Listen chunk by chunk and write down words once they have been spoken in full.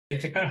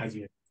てから始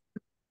める。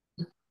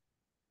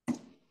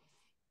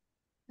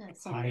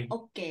その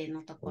OK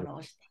のところを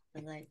押してい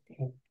ただいて。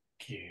OK。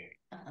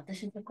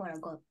私のところは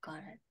5から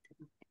ってなって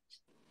ま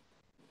し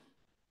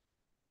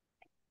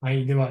は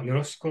い、ではよ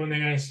ろしくお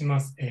願いしま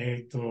す。イ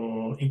ン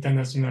ター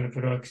ナショナルプ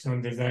ロダクショ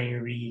ンデザイ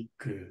ンウィー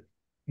ク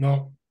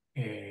の、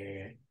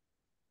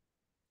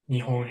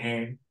日本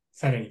編、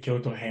さらに京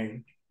都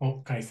編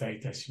を開催い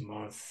たし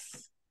ま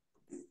す。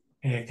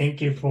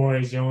Thank you for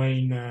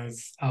joining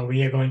us.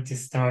 We are going to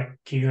start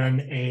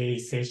Q&A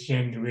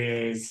session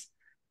with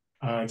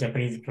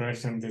Japanese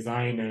production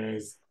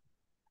designers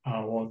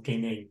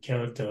working in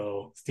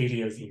Kyoto,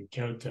 studios in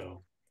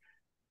Kyoto.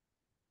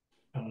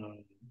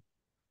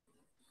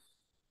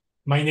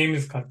 My name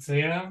is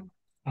Katsuya.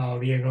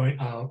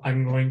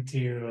 I'm going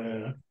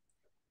to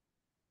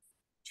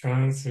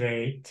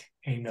translate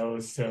and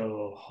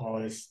also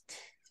host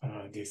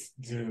this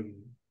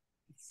Zoom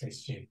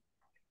session.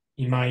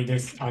 今井で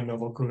す。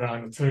僕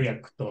が通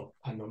訳と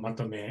ま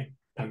とめ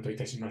担当い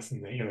たします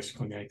ので、よろし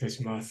くお願いいた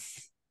しま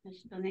す。た。よろ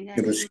しくお願いします。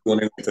よろしくお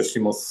願いいたし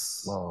ま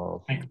す。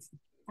はい。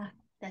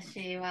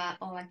私は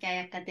大脇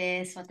彩香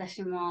です。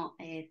私も、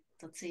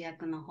通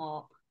訳の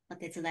方、お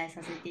手伝い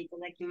させていた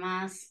だき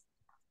ます。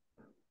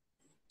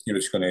よ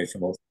ろしくお願いし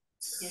ま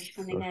す。よろし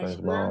くお願い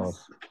しま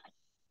す。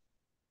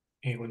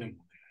英語でも。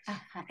は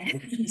い。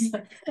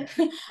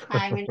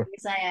Hi, my name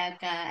is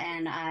Ayaka,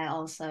 and I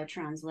also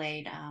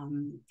translate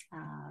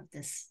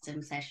this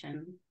Zoom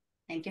session.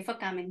 Thank you for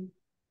coming.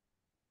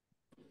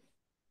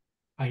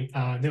 はい。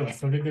では、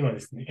それではで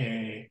す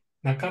ね、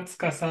中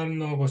塚さん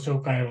のご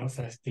紹介を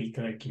させてい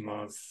ただき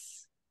ま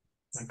す。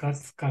中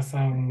塚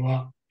さん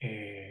は、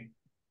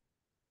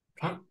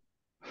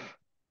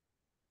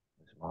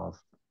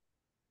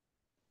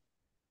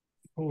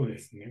そうで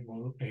すね、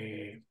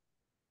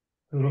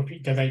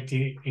いただいて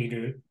い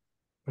る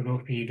プロ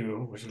フィー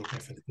ルをご紹介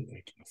させていた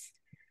だきます。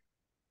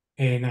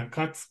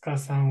中塚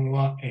さん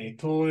は、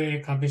東映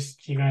株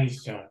式会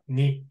社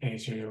に、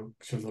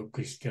所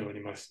属しており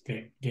まし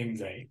て、現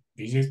在、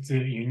美術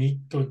ユ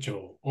ニット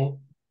長を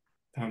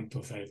担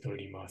当されてお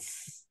りま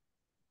す。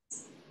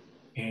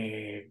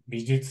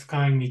美術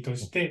管理と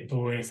して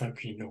東映作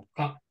品のほ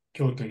か、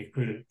京都に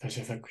来る他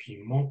社作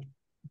品も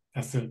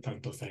多数担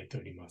当されて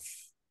おりま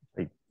す。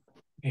はい。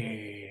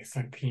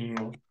作品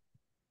を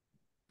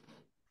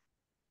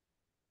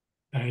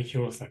代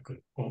表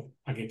作を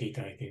挙げてい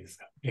ただいているんです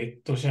が、レッ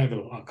ドシャ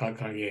ドウ赤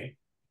影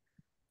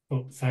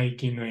と最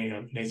近の映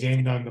画、レジェ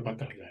ンド&バ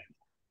タフライ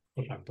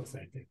を担当さ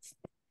れています。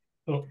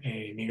と、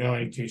身代わ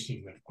り中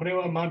心部。これ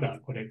はまだ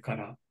これか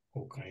ら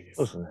公開です。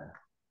そうですね。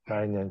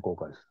来年公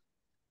開です。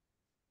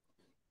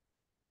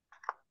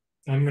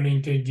I'm going to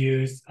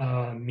introduce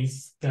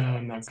Mr.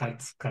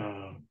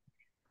 Nakatsuka.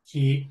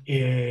 He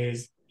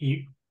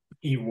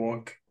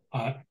worked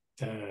at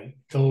the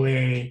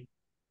Toei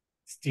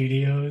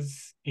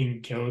Studios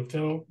in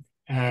Kyoto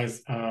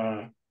as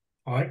a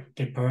art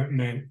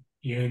department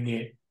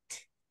unit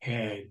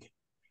head,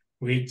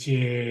 which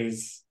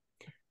is,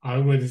 I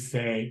would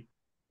say,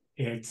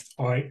 it's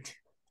art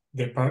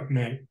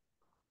department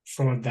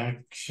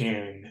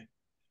production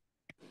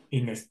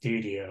in a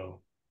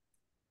studio.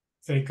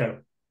 It's like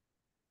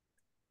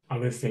I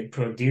would say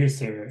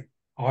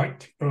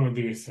art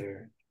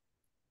producer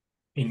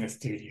in a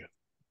studio.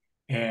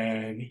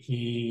 And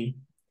he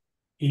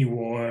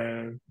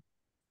works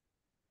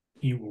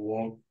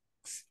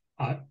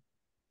at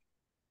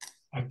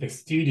the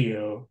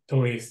studio,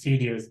 Toei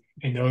Studios,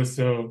 and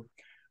also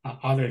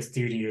other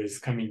studios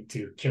coming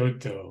to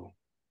Kyoto.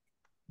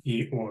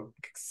 He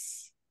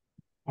works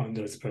on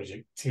those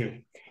projects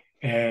too.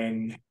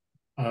 And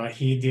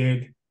he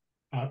did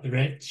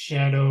Red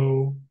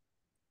Shadow,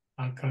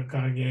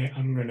 Akakage.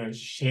 I'm going to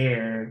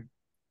share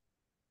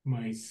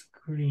my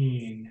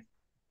screen.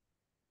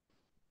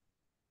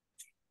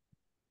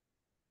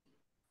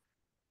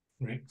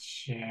 Red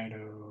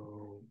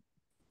Shadow.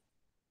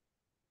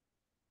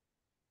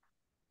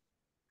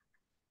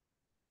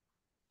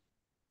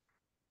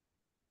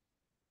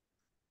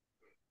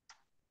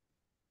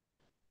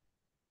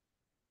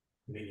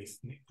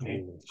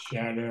 Red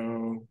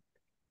Shadow.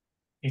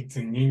 It's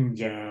a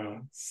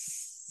ninja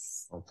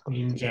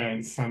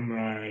and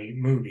samurai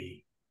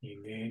movie. He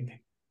did.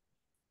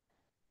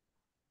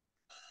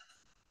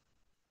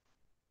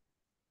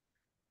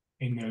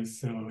 And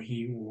also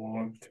he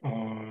worked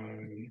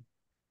on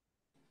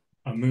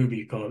a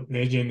movie called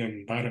Legend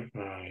and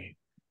Butterfly,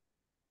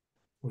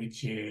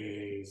 which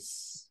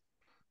is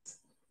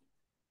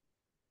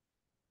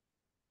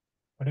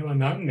これは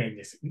何年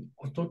です一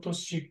昨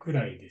年く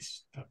らいで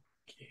したっ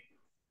け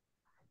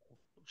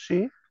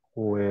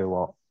放映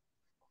は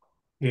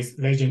This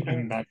Legend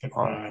and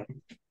Butterfly,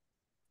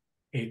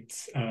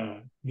 it's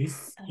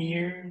this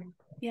year?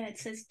 Yeah, it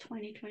says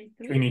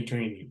 2023.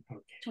 2020.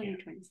 Okay.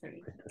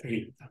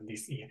 2023.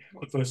 this year.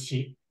 今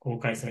年公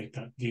開され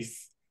た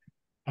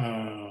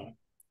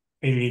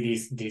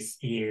released this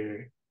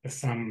year, the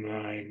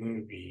samurai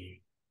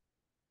movie.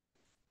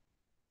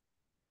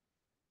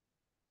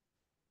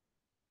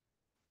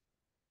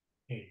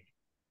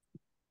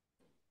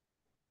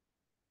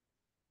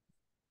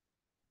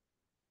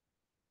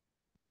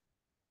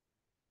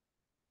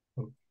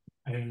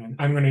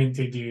 I'm going to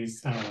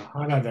introduce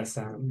Harada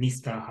さん、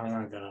Mr.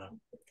 Harada。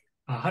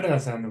原田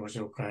さんのご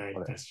紹介い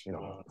たし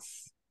ま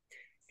す。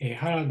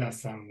原田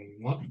さん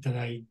はいた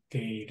だいて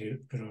い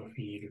るプロフ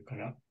ィールか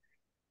ら、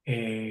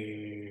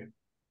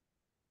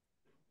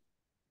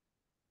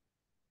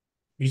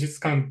美術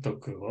監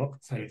督を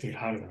されている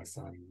原田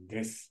さん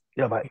です。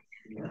やばい。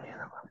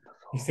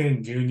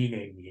2012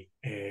年に、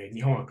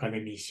日本アカデ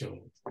ミー賞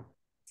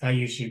最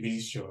優秀美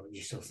術賞を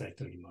受賞され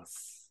ておりま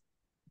す。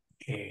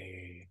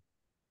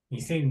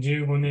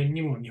2015年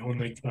にも日本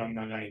の一番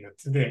長い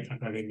夏でア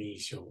カデミー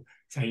賞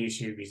最優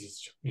秀美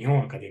術賞、日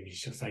本アカデミー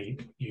賞最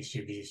優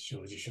秀美術賞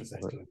を受賞さ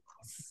れており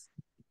ます。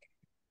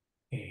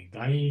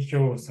代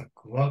表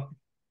作は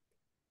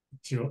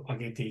一応挙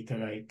げていた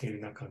だいている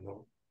中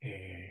の、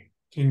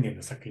近年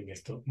の作品で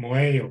すと、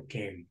燃えよ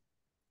剣、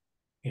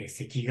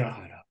関ヶ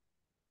原、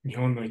日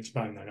本の一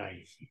番長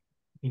い日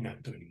にな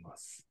っておりま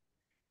す。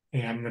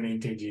I'm going to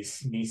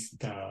introduce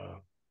Mr.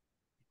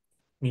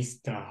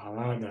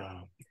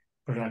 Harada,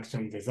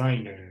 production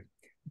designer.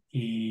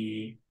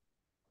 He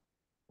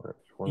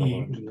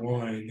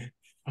won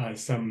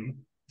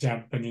some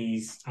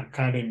Japanese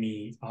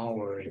Academy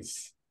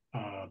Awards,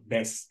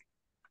 Best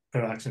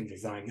Production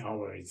Design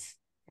Awards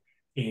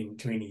in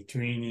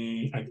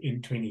 2020, in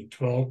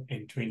 2012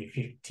 and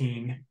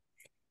 2015.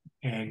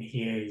 And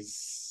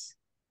his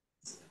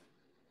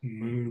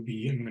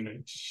movie, I'm going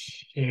to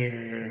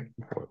share.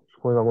 聞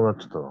こえなくなっ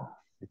ちゃったな。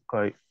一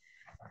回聞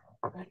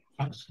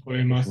こ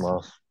えます。し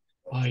ます。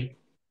はい。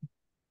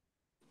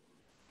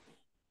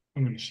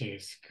I'm going to share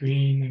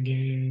screen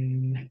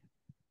again.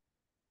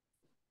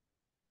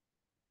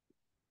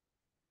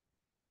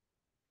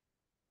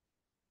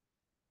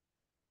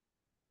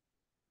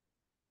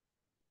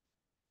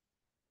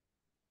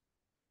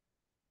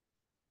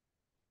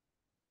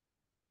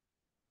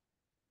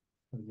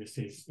 This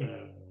is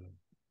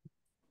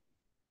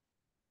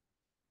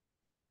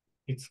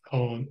it's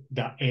called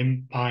The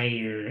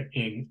Empire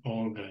in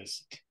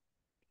August.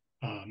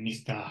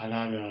 Mr.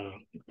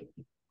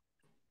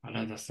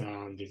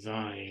 Harada-san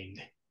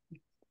designed.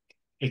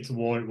 It's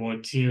World War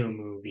II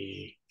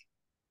movie.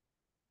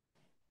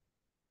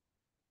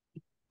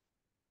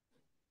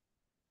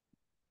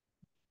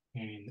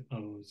 And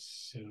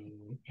also,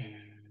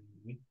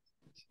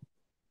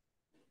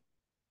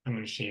 I'm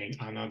going to share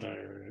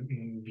another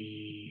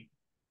movie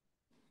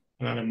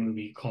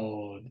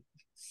called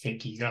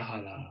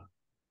Sekigahara,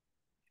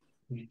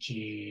 which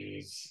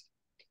is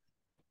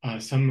a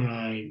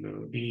samurai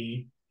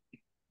movie.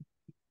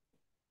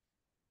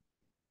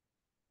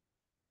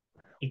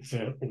 It's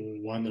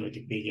one of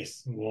the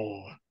biggest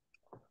war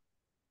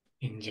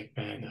in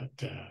Japan at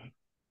the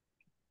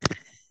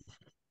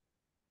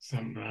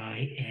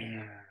samurai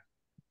era.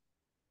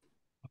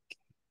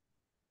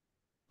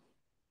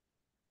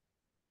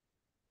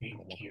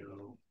 Thank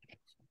you.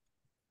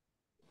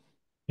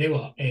 で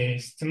は、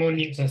質問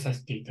に移さ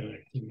せていただ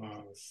き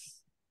ま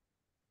す。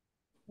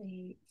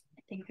I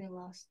think we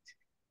lost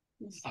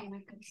Mr.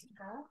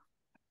 Nakatsuka.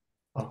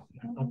 中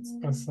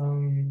塚さ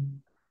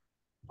ん。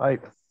はい。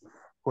聞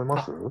こえ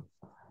ます？聞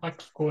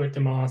こえて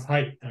ます。は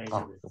い、大丈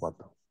夫です。よかっ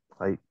た。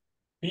はい。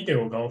ビデ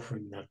オがオフ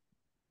になっ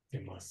て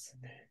ます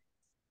ね。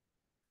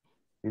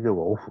ビデオ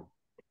がオフ。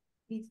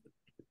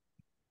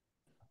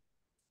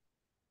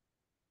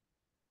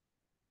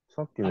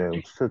さっきね、映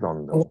ってた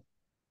んだ。映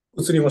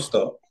りました。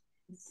は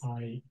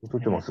はい。映っ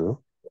てます？い、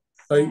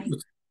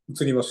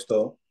映りました。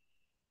は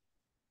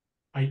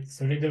い、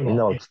それでは。みん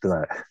なは映って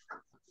ない。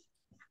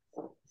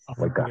も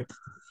う一回。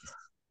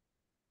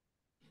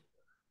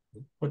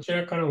こち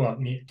らからは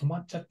止ま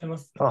っちゃってま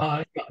す。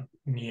今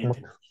見えてま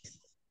す。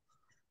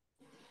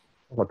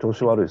なんか調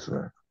子悪いですね。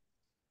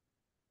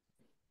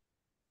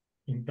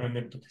インターネ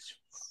ットでし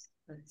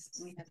ょうか。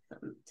We have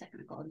some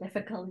technical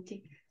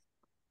difficulty.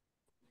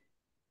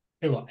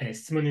 では、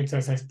質問に移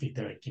らさせてい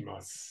ただき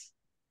ます。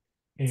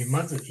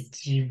まず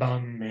1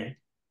番目、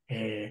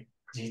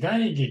時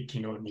代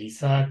劇のリ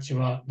サーチ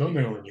はどの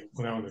ように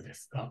行うので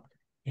すか？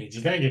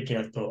時代劇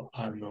だと、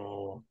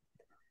200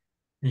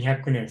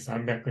年、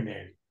300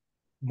年、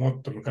も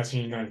っと昔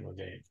になるの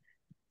で、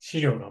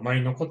資料があま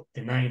り残っ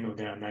てないの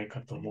ではない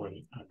かと思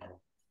い、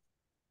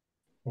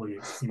こうい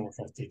う質問を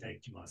させていただ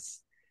きま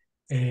す。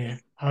How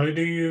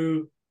do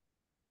you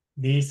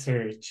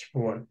research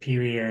for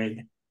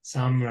period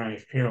samurai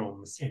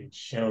films and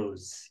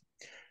shows?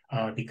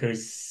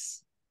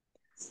 Because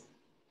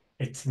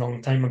it's a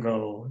long time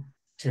ago,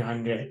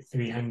 200,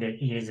 300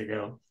 years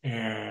ago,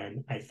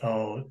 and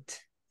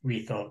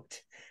we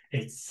thought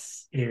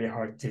it's really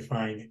hard to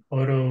find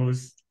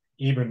photos,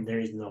 even there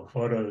is no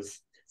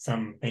photos,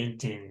 some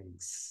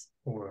paintings,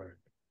 or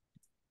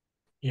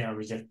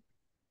we just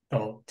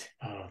thought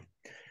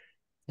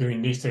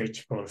doing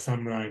research for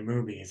samurai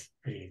movies is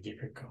pretty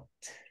difficult.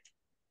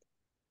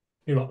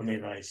 ではお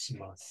願いし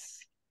ま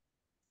す。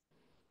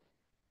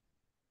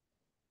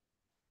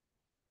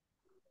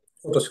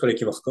私からい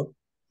きますか？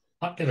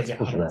ではじゃ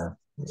あ、そうで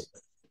す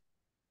ね。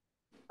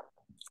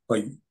は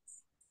い。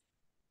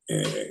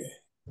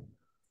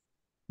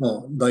ま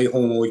あ、台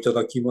本をいた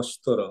だきまし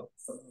たら、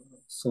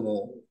そ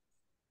の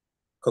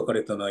書か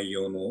れた内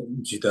容の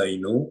時代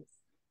の、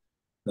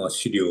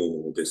資料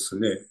です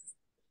ね。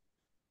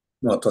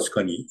確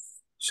かに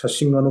写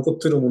真が残っ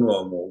てるもの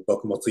はもう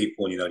幕末以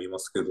降になりま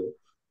すけど、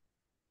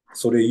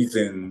それ以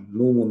前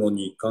のもの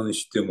に関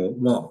して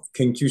も、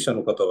研究者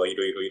の方はい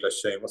ろいろいらっ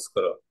しゃいます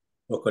から、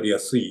わかりや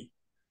すい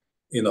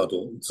絵な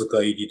ど図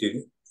解入り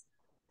で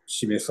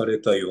示され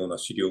たような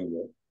資料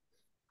も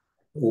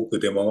多く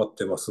出回っ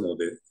てますの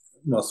で、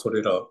そ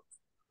れら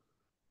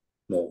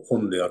の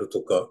本である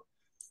とか、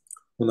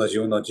同じ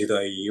ような時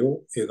代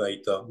を描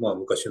いた、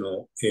昔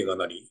の映画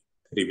なり、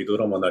テレビド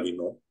ラマなり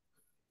の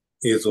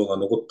映像が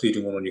残ってい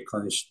るものに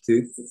関し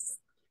て、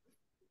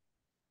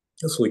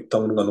そういった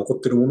ものが残っ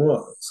ているもの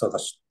は探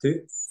し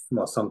て、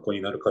参考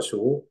になる箇所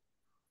を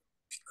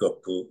ピックアッ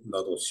プ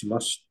などし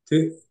まし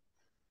て、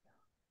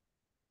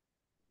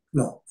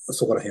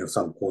そこら辺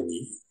参考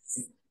に、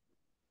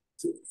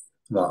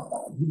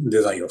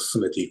デザインを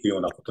進めていくよ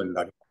うなことに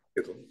なります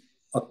けど、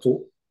あ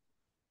と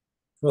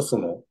は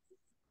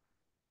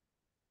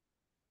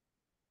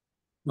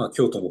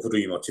京都も古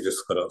い町で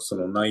すから、そ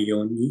の内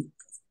容に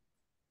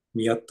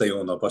見合った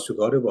ような場所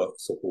があれば、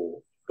そこ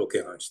をロ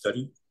ケハンした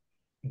り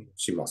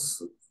しま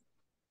す。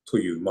と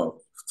いう、普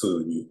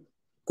通に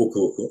ごく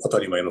ごく当た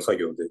り前の作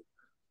業で、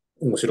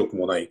面白く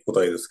もない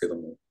答えですけど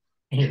も。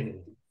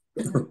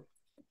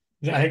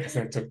じゃあ、あやか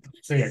さん、ちょっと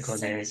通訳お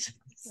願いしま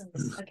す。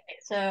Okay,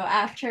 so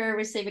after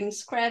receiving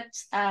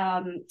script,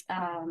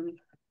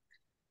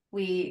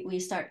 we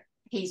start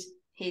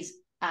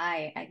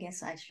I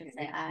guess I should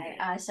say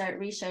I start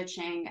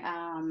researching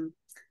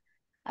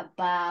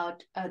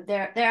about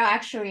there are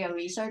actually a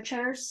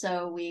researcher,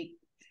 so we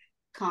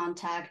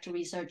contact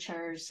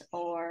researchers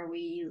or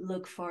we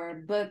look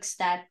for books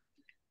that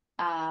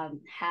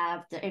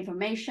have the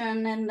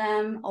information in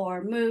them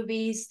or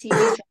movies, TV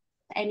shows,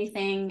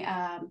 anything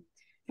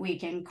we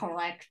can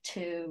collect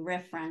to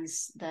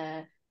reference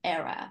the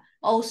era.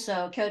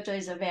 Also, Kyoto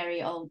is a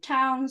very old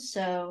town,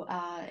 so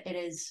it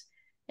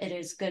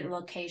is good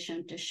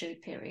location to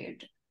shoot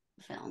period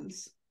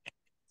films.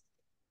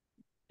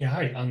 や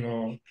はり、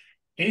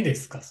絵で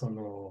すか、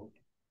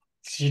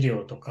資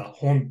料とか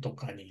本と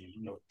かに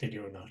載ってる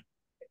ような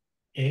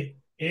絵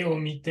を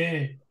見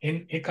て、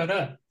絵か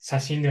ら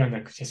写真では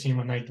なく、写真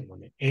はないと思う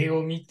ね。絵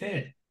を見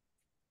て、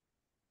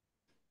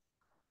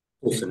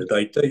そうですね。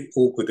大体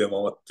多く出回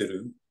って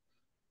る、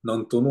な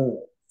んとの、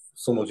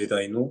その時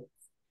代の、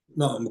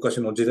昔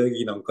の時代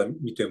劇なんか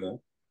見て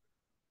も、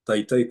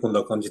大体こん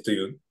な感じと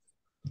いう、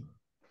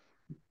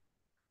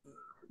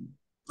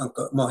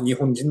日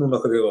本人の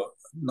中では、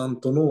なん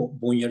との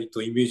ぼんやり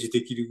とイメージ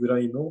できるぐら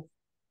いの、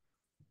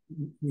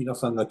皆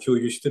さんが共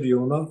有している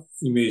ような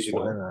イメージ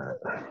の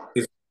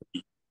絵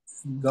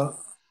が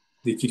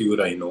できるぐ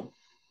らいの、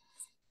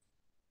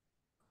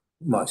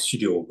資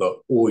料が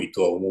多い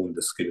とは思うん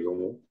ですけれど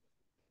も、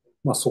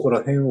そこら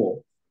辺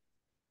を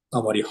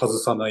あまり外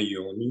さない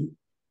ように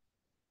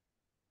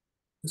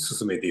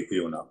進めていく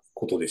ような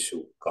ことでしょ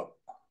うか。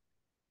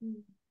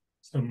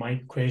So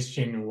my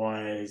question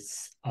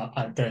was,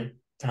 at that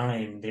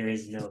time, there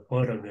is no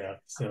photograph,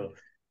 so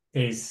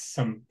there's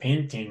some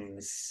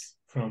paintings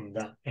from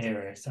that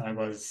era. So I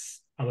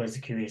was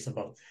curious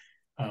about,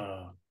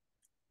 uh,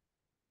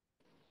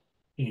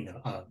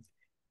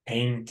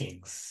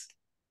 paintings.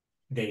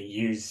 They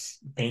use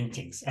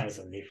paintings as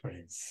a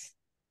reference.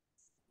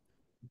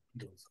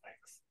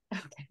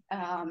 Okay.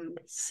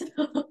 So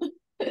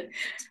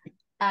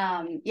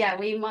yeah,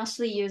 we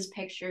mostly use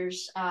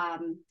pictures.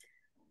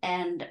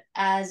 And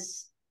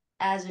as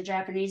a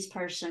Japanese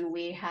person,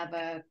 we have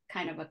a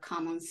kind of a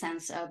common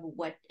sense of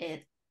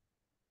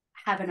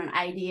having an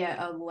idea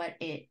of what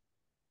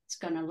it's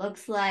gonna look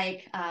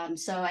like.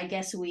 So I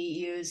guess we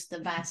use the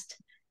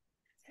vast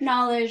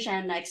knowledge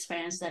and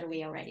experience that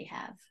we already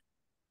have.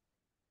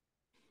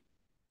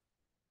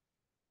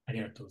 あり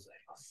がとうござい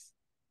ます。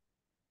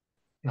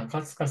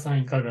中塚さ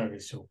んいかがで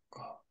しょう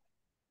か。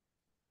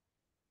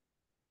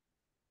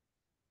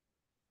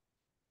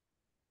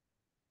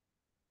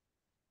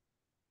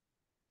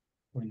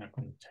これなく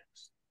なっちゃいま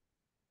し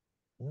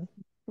た。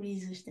フリ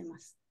ーズしてま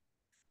す。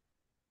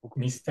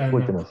ミスター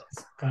中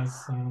塚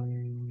さ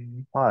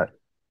ん。はい。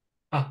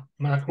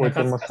聞こえ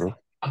てます？聞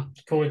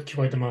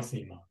こえてます、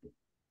今。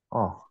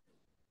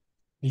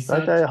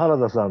大体原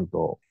田さん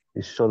と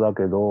一緒だ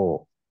け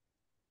ど、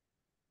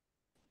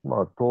東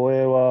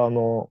映は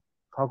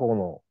過去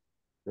の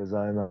デ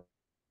ザイナー、聞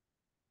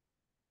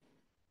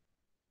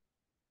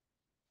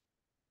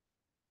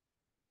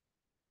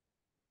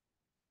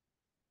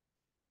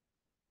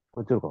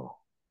こえてるか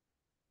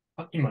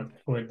な？今聞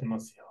こえてま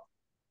すよ。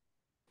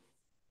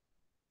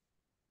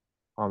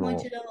もう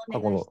一度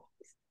お願いします。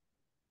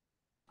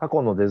過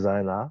去のデザ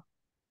イナ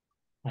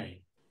ー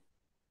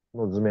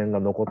の図面が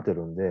残って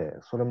るんで、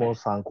それも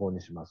参考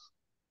にします。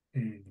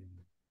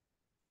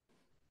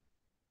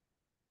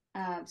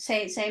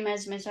Same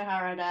as Mr.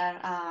 Harada,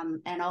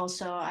 and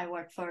also I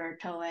work for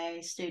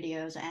Toei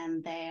Studios,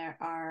 and there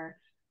are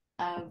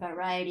a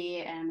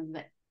variety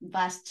and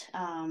vast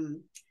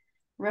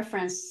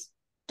reference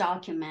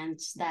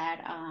documents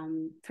that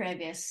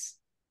previous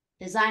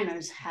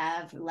designers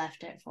have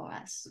left it for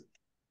us.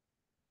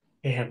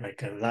 They have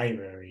like a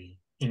library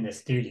in the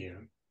studio.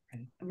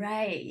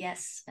 Right,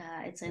 yes.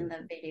 It's in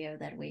the video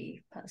that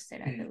we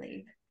posted, I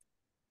believe.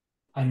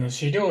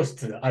 資料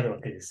室があるわ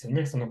けですよ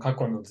ね。その過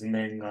去の図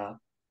面が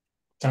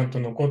ちゃんと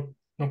残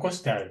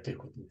してあるという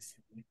ことです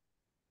よね。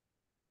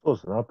そう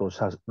ですね。あと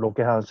ロ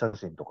ケハン写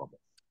真とかも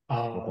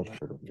あ残って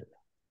るんで。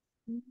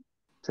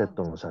セッ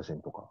トの写真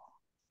とか。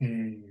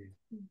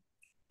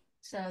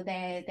So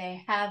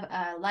they have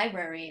a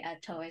library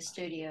at Toei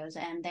Studios,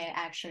 and they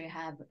actually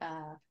have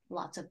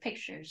lots of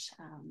pictures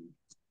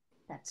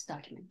that's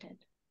documented.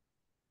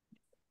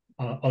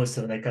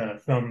 Also, like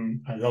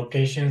from a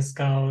location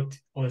scout,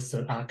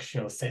 also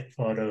actual set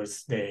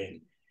photos,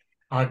 they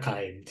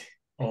archived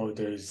all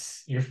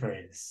those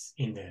reference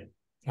in the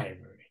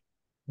library,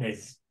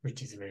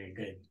 which is very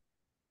good.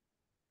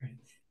 Right.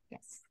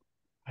 Yes.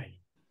 はい。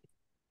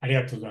あり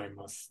がとうござい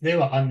ます。で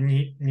は、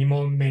2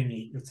問目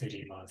に移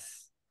りま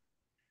す。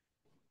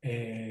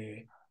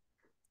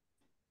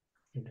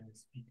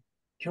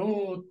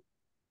京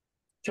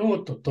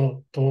都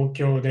と東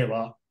京で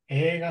は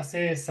映画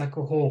制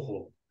作方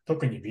法、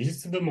特に美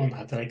術部門の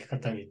働き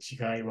方に違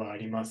いはあ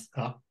ります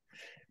か？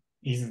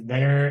 Is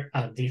there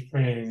a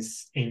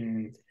difference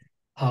in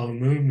how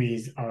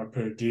movies are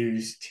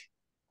produced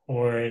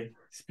or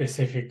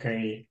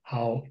specifically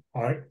how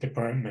art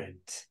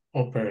departments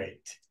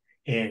operate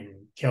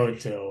in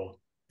Kyoto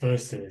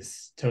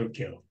versus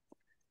Tokyo?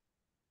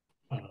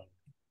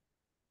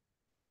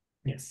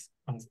 Yes.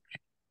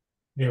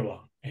 で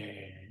は、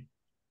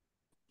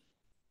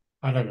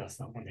原田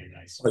さんお願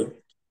いします。はい。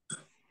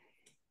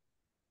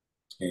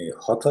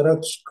働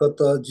き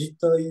方自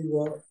体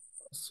は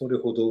それ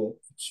ほど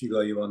違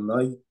いは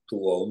ない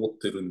とは思っ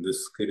てるんで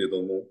すけれ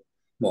ども、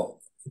まあ、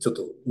ちょっ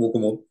と僕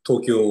も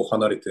東京を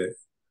離れて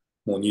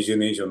もう20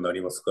年以上にな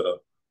りますから、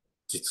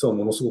実は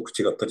ものすごく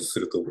違ったりす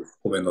ると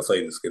ごめんなさ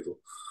いですけど、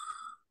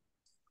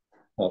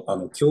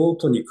京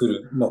都に来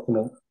る、こ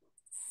の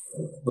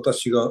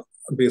私が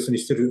ベースに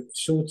している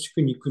松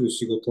竹に来る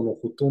仕事の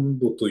ほとん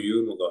どとい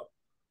うの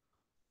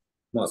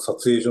が、撮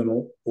影所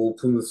のオー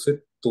プンセ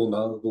ットな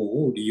ど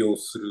を利用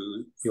す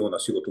るような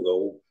仕事が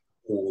多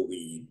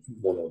い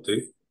もの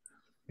で、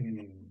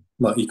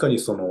いかに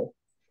その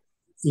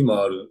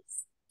今ある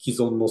既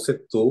存のセッ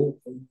トを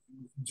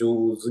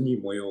上手に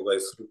模様替え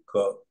する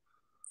か、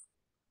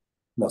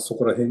そ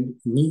こら辺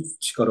に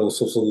力を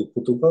注ぐ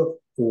ことが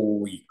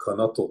多いか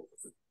なと。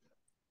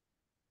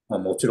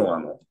もちろ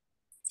ん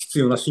必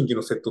要な新規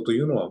のセットと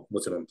いうのはも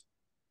ちろん立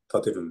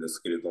てるんです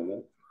けれど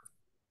も、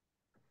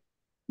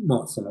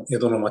その江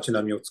戸の街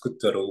並みを作っ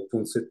てあるオープ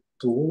ンセッ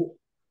トを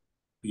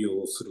利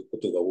用するこ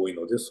とが多い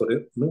ので、そ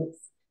れの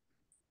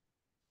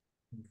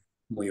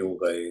模様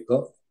替え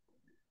が、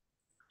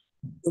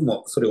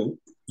それを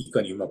い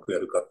かにうまくや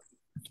るか。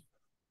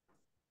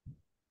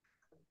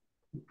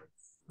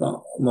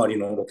周り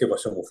のロケ場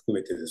所も含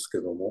めてですけ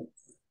ども、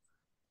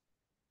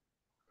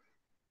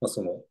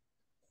その、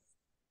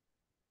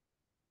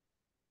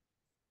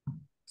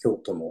京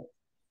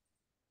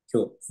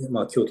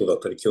都だっ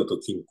たり京都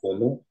近郊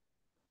の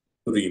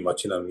古い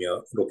街並みや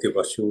ロケ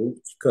場所を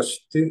生か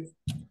して、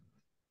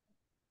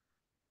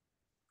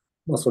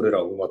それ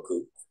らをうま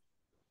く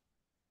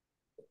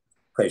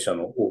会社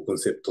のオープン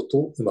セット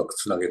とうまく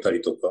つなげた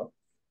りとか、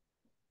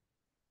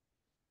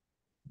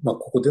こ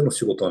こでの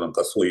仕事はなん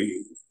かそう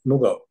いうの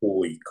が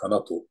多いか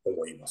なと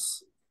思いま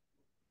す。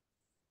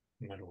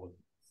なるほど。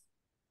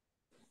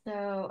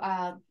So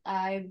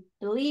I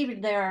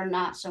believe there are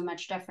not so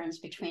much difference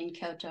between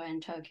Kyoto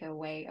and Tokyo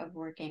way of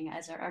working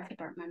as an art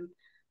department.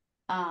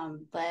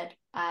 But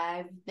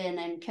I've been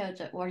in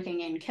Kyoto,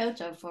 working in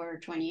Kyoto for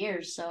 20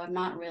 years, so I'm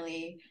not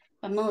really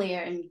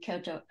familiar in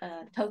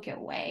Tokyo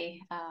way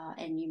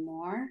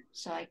anymore.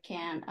 So I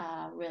can't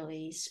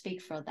really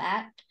speak for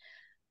that.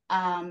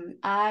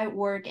 I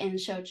work in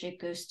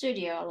Shochiku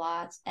Studio a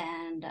lot,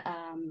 and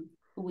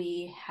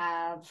we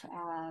have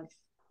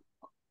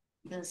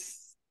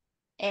this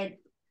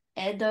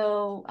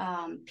Edo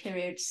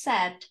period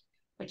set,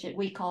 which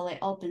we call it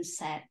open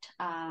set,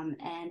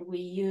 and we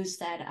use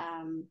that.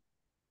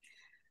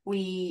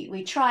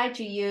 We try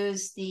to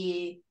use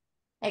the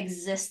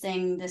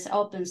existing this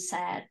open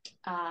set,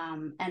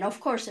 and of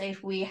course,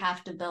 if we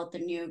have to build the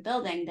new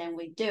building, then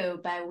we do.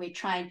 But we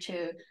try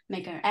to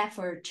make an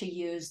effort to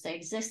use the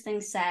existing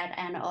set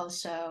and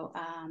also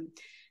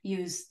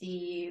use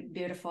the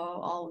beautiful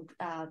old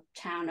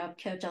town of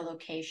Kyoto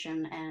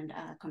location and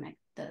connect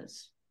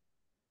those.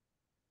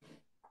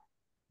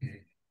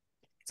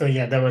 So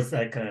yeah, that was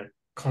like a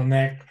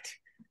connect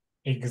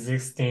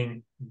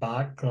existing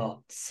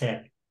backlot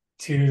set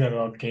to the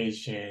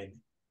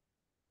location.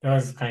 That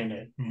was kind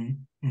of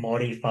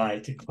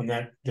modified to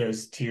connect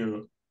those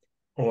two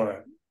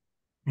or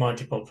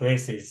multiple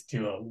places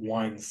to a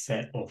one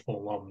set or for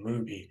one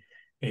movie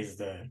is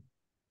the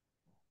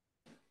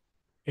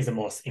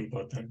most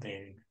important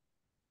thing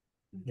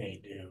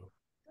they do.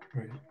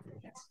 Right.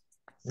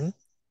 Yes.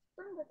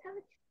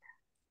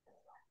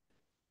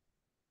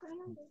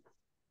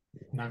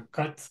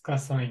 中塚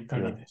さんいか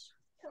がでし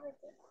ょ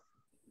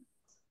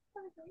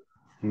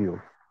いい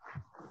よ。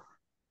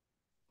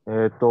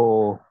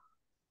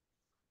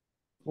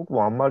僕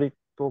もあんまり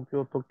東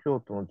京と京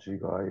都の違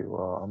い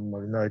はあん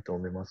まりないと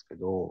思いますけ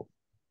ど、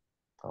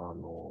あ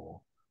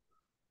の、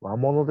和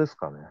物です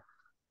かね。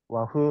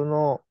和風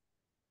の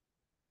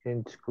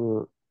建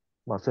築、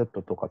まあ、セッ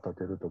トとか建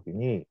てるとき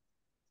に、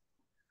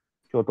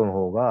京都の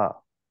方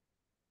が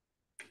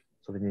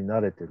それに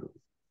慣れてる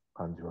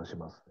感じはし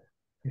ます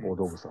ね。大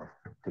道具さん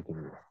的に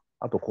は。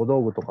あと小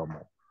道具とか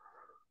も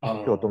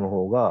京都の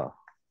方が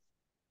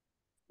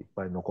いっ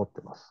ぱい残っ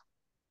てます。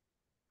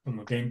そ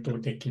の伝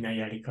統的な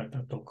やり方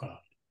と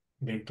か、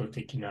伝統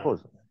的なそう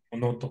ですね。も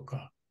のと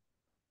か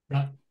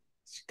が、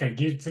しっかり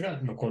技術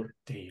が残っ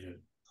てい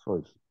る。そ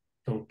うです。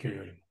東京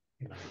よりも。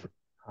なるほど。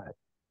はい。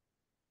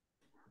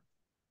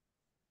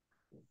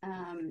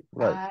I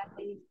は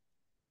い。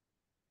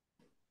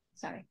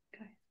sorry. Go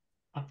ahead.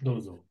 あ、ど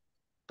うぞ。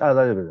あ、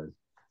大丈夫です。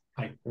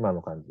はい。今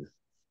の感じです。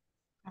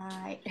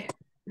I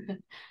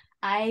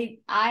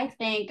I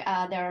think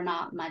there are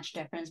not much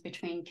difference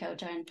between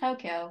Kyoto and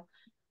Tokyo.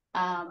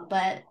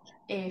 But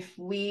if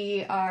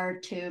we are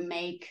to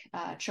make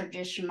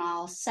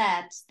traditional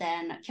sets,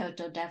 then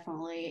Kyoto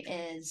definitely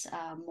is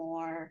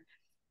more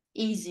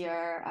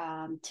easier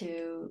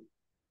to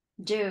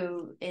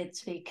do.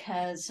 It's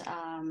because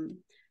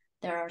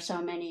there are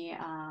so many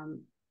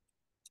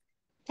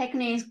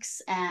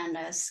techniques and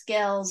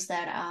skills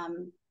that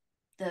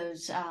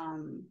those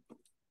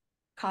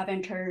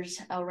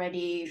carpenters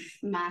already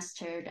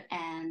mastered,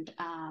 and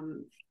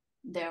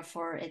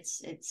therefore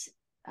it's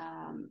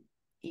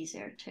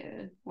easier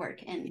to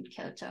work in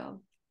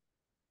Kyoto.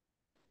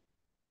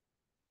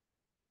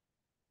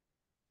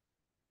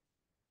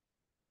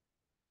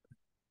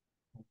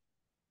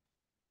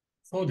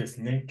 そうで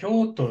すね。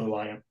京都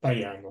はやっぱ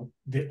り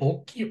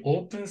大きい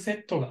オープンセ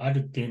ットがある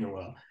っていうの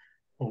が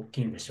大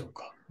きいんでしょう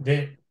か。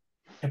で、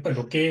やっぱり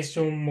ロケーシ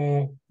ョン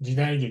も時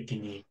代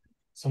劇に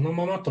その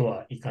ままと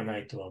はいかな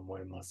いとは思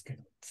いますけ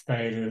ど、伝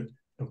える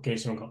ロケー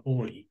ションが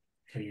多い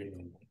という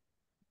のも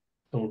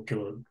東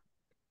京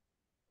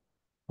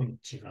の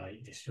違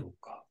いでしょう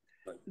か。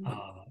はい。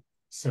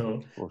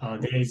So そう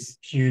ですね。there's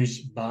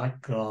huge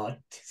backlot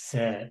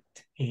set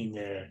in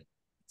the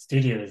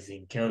studios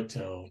in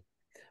Kyoto,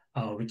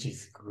 which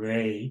is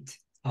great,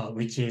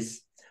 which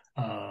is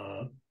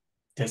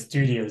the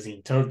studios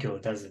in Tokyo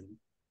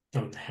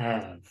don't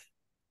have.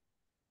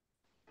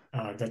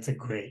 That's a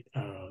great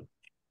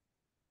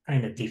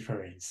kind of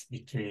difference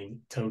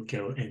between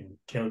Tokyo and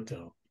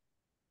Kyoto.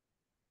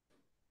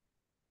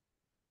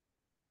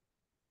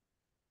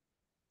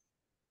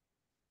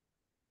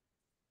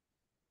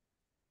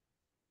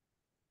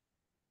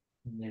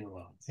 で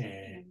は、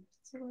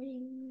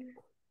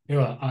で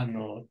は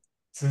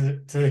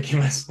続き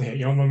まして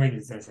4問目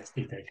に伝えさせ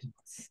ていただきま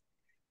す。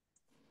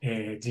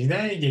時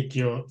代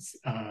劇を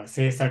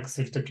制作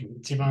するときに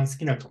一番好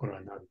きなところ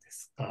は何で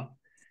すか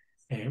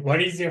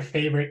？What is your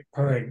favorite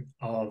part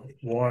of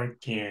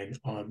working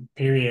on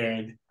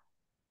period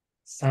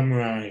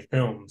samurai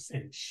films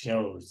and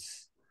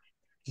shows?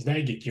 時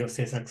代劇を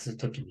制作する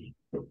ときに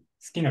好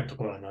きなと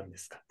ころは何で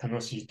すか？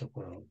楽しいと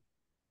ころ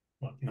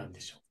は何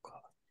でしょう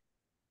か？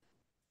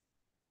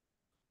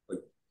はい。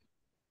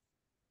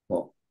ま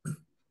あ、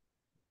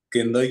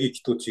現代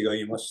劇と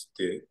違いまし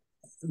て、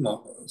ま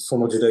あ、そ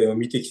の時代を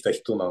見てきた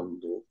人など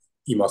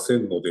いませ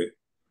んので、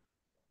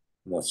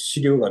まあ、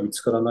資料が見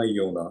つからない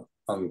ような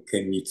案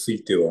件につ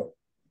いては、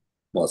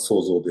まあ、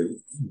想像で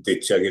でっ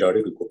ち上げら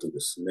れることで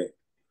すね。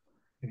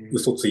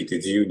嘘ついて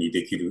自由に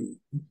できる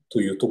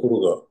というとこ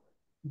ろ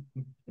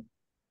が、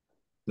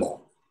まあ、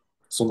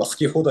そんな好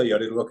き放題や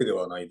れるわけで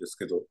はないです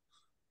けど、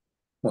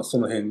まあ、そ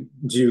の辺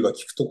自由が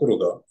利くところ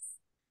が、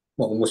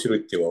まあ、面白い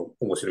っては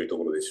面白いと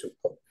ころでしょう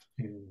か。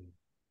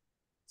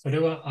それ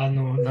は、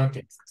なんて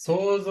いうんですか、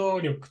想像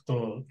力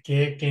と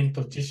経験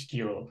と知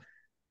識を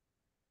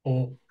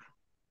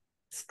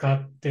使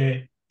っ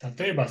て、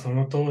例えばそ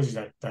の当時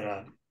だった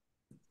ら、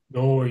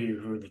どういう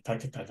ふうに立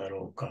てただ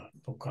ろうか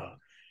とか、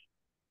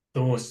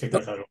どうして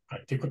ただろうか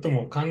っていうこと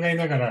も考え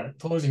ながら、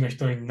当時の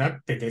人にな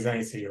ってデザ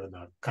インするよう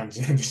な感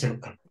じなんでしょう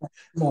か。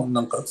まあ、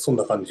なんかそん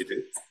な感じで、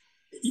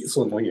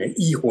そのい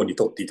い方に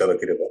取っていただ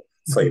ければ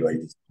幸い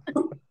です。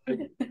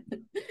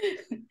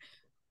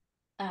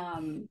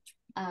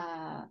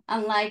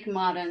Unlike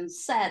modern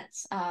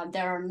sets,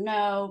 there are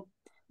no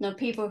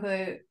people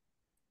who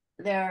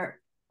there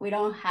we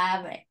don't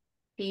have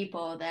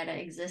people that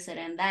existed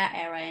in that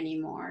era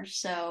anymore.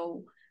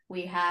 So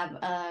we have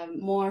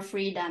more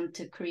freedom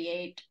to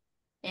create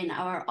in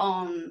our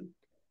own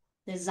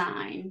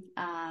design.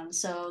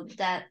 So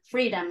that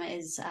freedom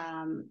is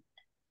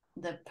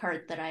the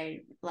part that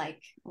I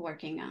like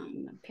working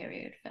on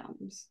period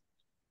films.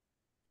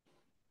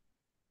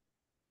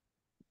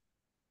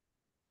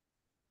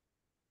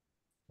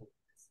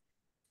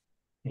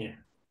 Yeah.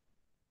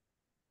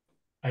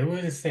 I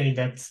would say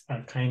that's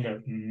a kind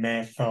of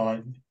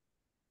method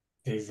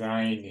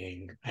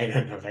designing. I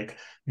don't know, like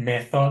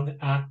method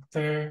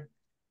actor,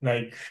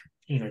 like,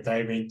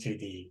 dive into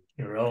the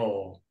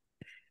role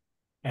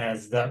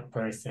as that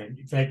person.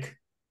 It's like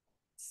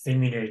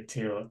similar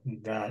to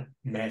that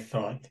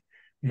method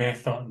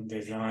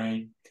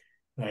design,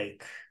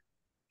 like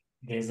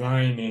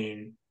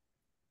designing,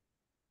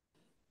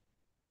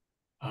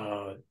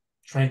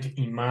 trying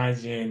to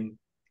imagine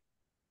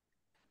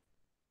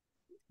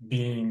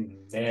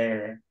being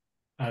there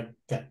at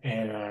the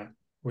era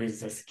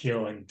with the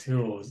skill and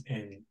tools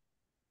and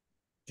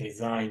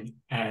design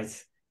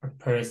as a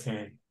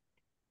person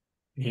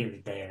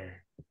live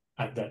there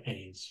at the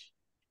age.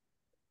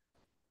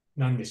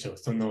 なんでしょう、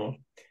その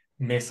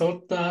メソッ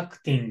ドア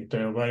クティングと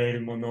呼ばれ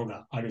るもの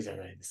があるじゃ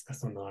ないですか。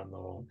そ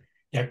の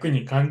役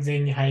に完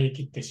全に入り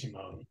きってし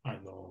まう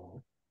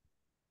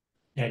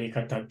やり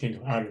方っていう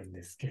のがあるん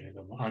ですけれ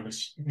ども、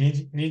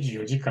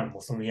24時間も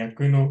その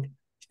役の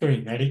人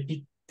になりき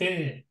っ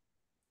て、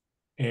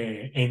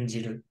演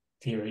じるっ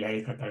ていうや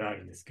り方があ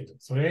るんですけど、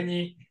それ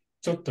に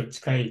ちょっと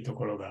近いと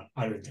ころが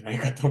あるんじゃない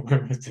かと思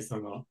いまして、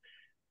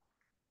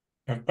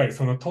やっぱり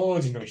その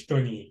当時の人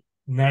に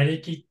な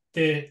りきっ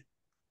て、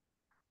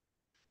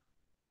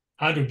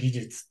ある技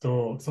術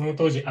と、その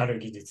当時ある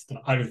技術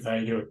と、ある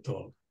材料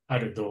と、あ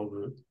る道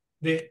具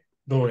で、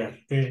どうやっ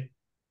て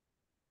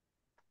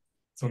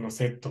その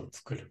セットを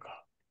作る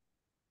か、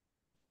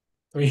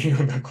というよ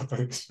うなこと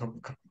でしょう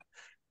か。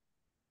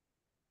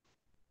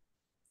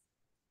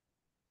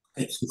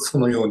はい、そ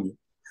のように、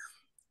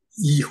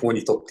いい方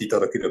に取ってい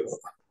ただければ。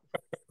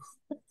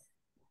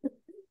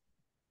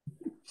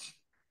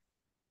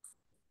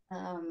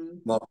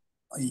まあ、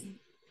はい、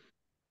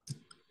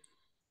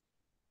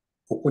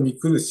ここに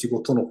来る仕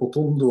事のほ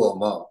とんどは、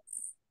まあ、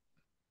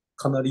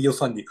かなり予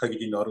算に限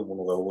りのあるも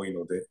のが多い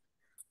ので、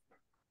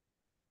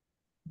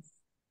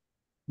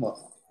まあ、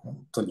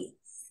本当に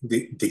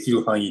でき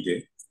る範囲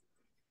で、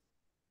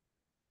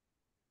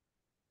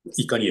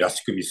いかにら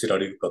しく見せら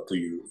れるかと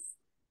いう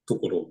と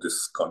ころで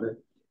すかね。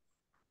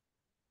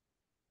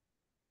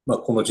まあ、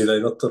この時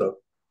代だったら、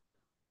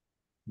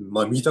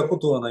まあ、見たこ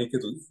とはないけ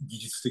ど、技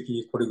術的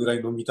にこれぐら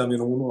いの見た目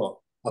のものは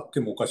あって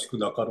もおかしく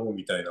なかろう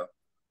みたいな、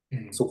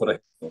そこら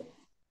辺の、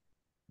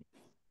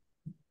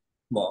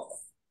まあ、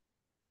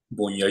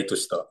ぼんやりと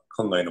した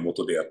考えのも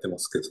とでやってま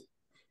すけど。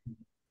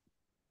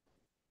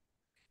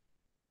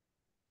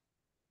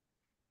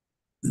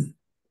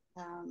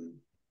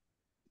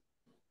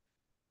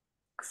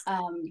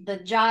The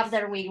job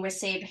that we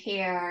receive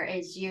here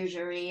is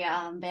usually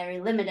very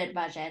limited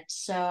budget,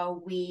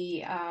 so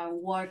we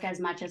work as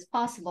much as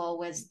possible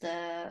with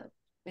the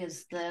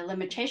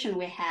limitation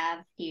we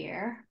have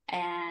here,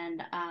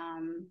 and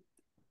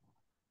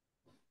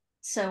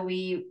so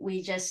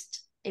we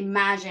just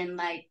imagine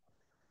like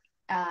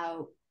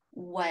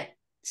what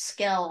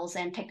skills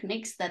and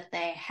techniques that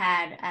they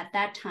had at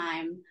that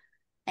time,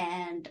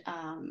 and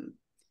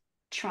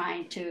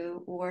trying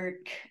to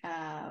work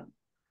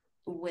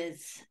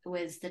with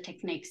the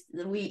techniques.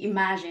 We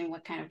imagine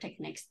what kind of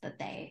techniques that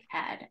they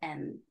had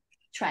and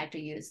try to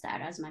use that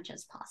as much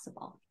as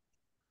possible.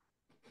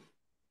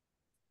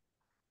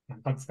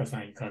 中塚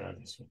さんいかが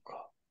でしょう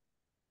か。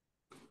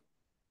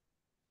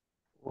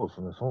そうで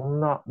すね。そ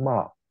んな、ま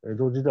あ、江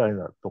戸時代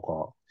と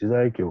か時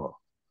代劇は、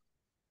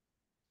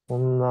そ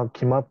んな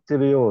決まって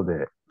るよう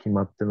で決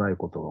まってない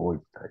ことが多い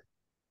みたい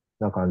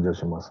な感じが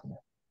しますね。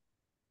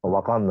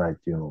わかんないっ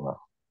ていうのが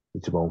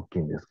一番大きい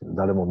んですけど、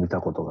誰も見た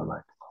ことがな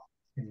いとか。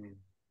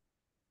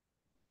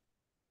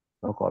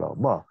だから、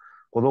まあ、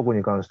小道具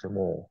に関して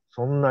も、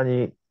そんな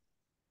に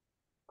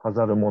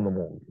飾るもの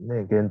も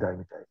ね、現代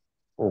みたいに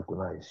多く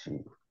ない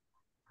し、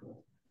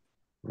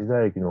時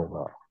代劇の方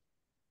が、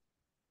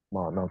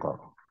まあなん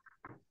か、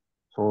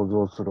想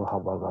像する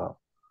幅が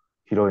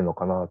広いの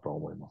かなとは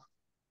思います。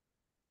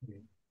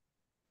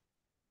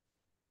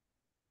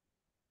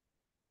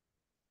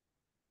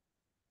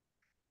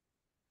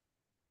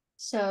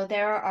So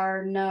there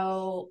are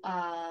no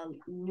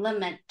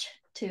limit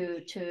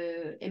to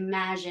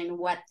imagine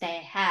what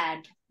they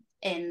had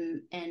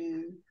in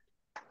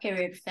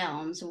period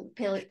films,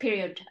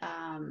 period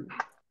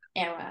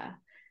era.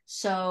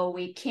 So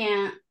we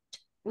can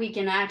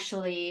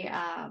actually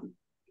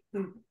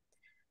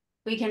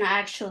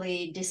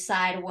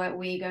decide what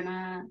we're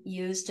gonna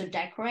use to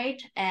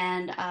decorate,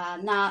 and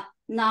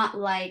not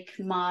like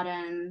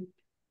modern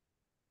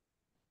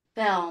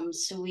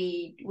films.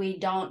 We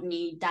don't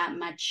need that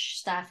much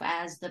stuff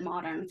as the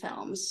modern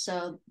films,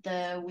 so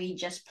we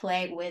just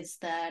play with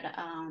the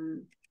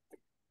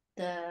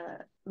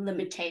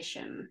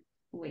limitation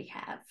we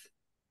have.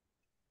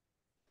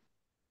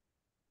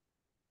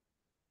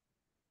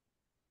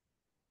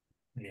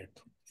 ありが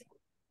と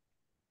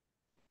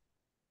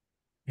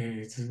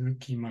う。続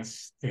きま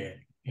し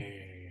て、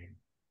デ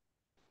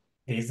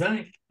ザ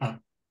イン、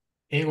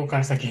英語か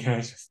ら先にお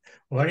願いします。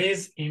What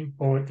is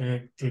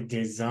important to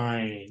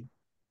design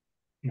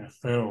in a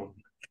film?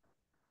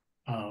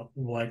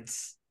 What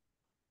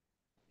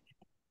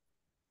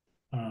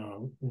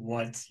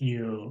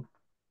you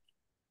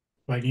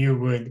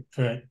would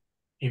put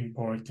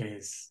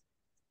importance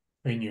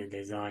when you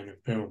design a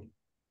film?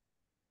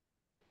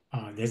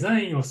 デザ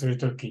インをする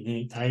とき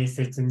に大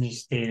切に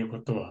しているこ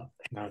とは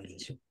何で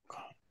しょう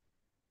か。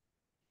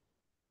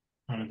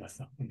原田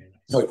さん、お願いし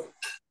ます。はい。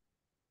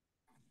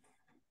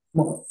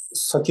まあ、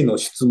先の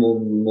質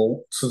問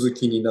の続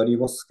きになり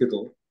ますけ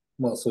ど、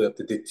まあ、そうやっ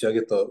てでっち上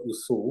げた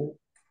嘘を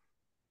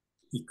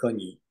いか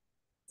に、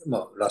ま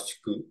あ、らし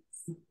く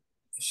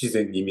自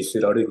然に見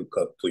せられる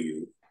かと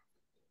いう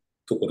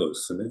ところで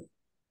すね。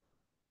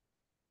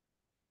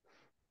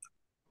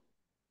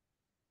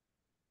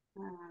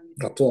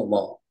あとはま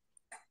あ、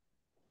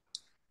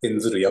演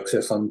ずる役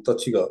者さんた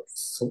ちが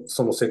そ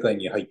の世界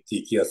に入って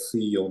いきやす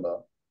いよう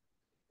な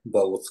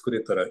場を作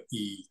れたらい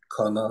い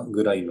かな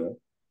ぐらいの、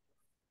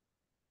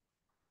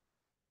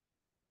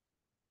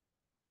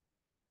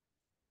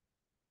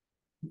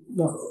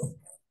まあ、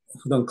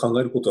普段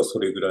考えることはそ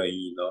れぐら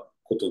いな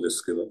ことで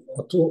すけど、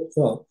あと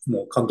は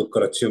もう監督か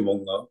ら注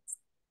文が、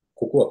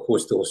ここはこう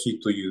してほしい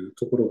という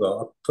ところ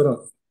があったら、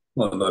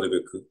まあ、なる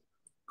べく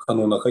可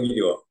能な限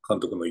りは監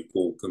督の意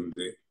向を組ん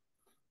で、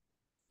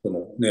そ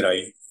の狙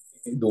い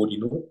通り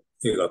の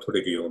絵が撮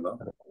れるような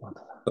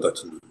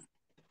形に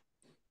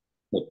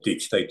持ってい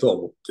きたいとは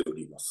思ってお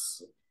りま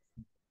す。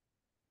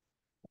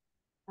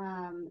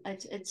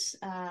It's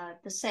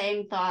the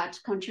same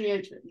thought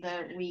continued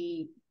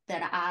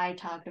that I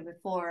talked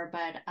before,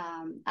 but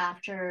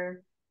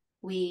after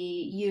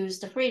we use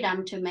the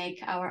freedom to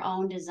make our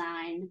own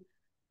design,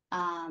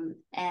 and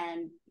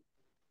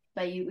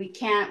but we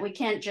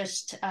can't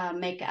just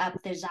make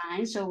up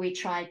design, so we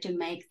try to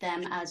make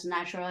them as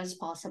natural as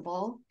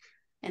possible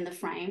in the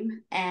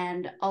frame,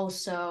 and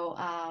also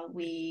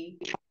we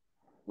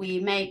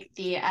make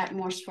the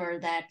atmosphere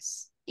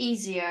that's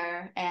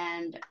easier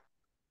and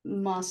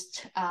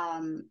most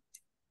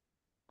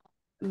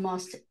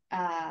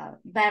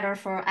better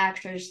for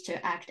actors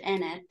to act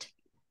in it.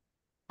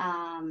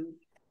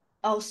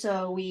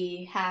 Also,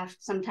 we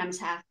sometimes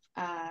have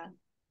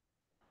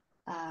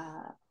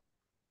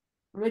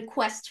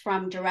requests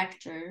from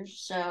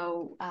directors,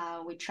 so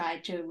we try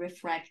to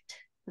reflect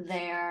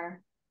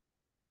their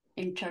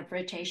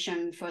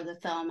interpretation for the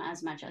film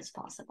as much as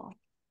possible.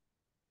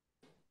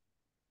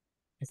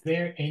 Is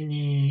there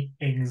any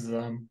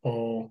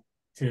example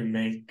to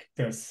make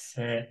the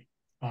set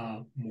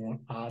more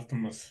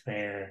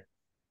atmosphere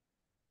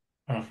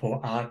for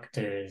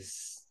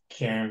actors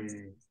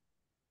can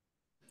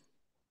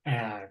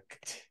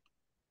act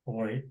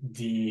or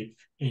deep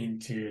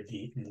into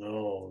the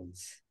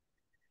roles?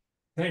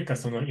 何か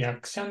その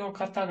役者の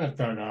方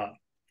々が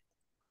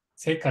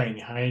世界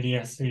に入り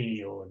やすい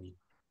ように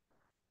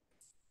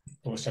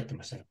とおっしゃって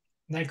ましたが、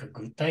何か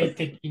具体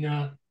的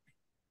な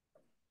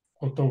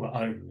ことが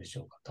あるんでし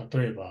ょうか。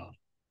例えば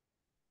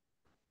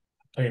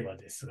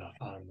ですが、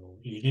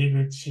入り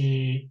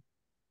口、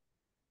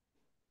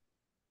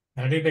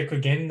なるべく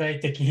現代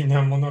的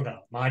なもの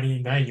が周り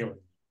にないよう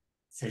に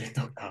する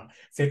とか、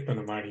セット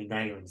の周りに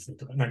ないようにする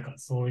とか、なんか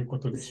そういうこ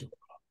とでしょうか。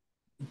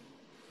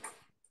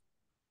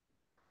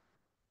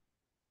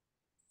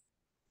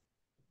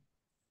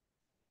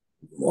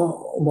まあ、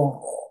まあ、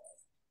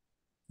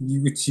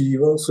入り口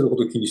はそれほ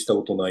ど気にした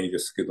ことないで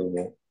すけど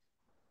も、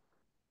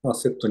まあ、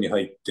セットに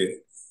入っ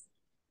て、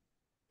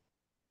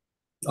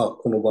あ、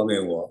この場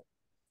面は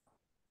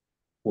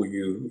こう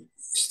いう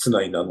室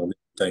内なのね、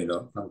みたい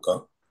な、なん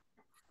か、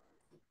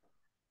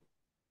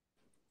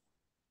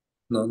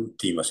なん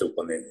て言いましょう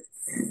かね。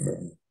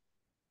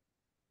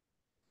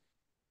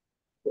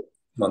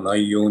まあ、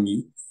内容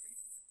に、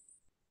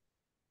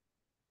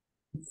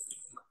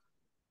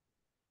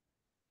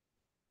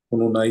こ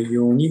の内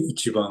容に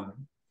一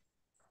番、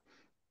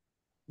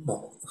まあ、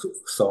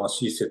ふさわ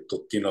しいセット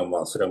っていうのは、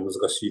まあ、それは難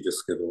しいで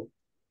すけど、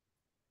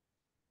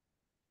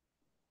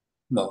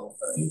まあ、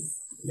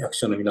役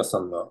者の皆さ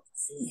んが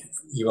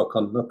違和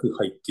感なく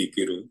入ってい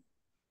ける、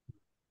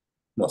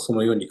まあ、そ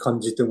のように感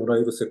じてもら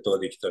えるセットが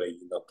できたらい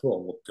いなとは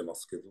思ってま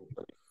すけど。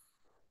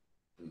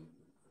うん、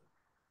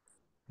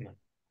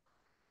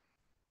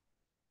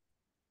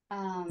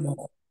まあ、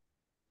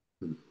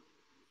うん、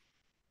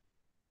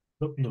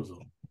どうぞ。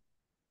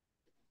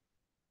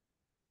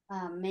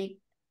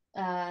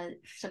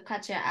So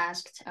Katya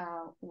asked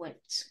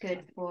what's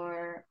good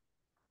for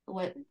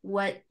what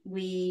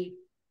we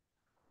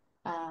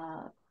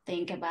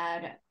think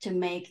about to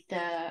make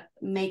the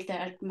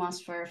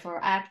atmosphere for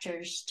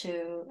actors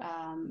to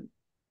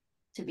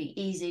be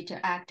easy to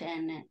act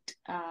in it.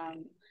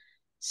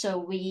 So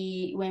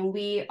when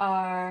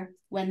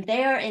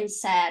they're in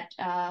set,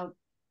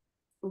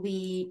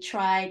 we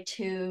try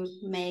to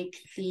make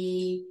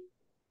we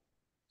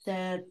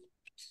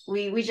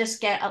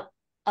just get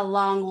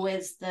along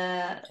with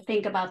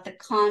think about the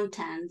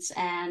contents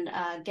and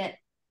get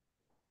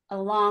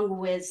along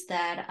with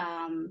that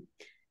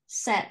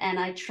set, and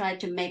I try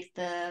to make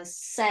the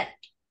set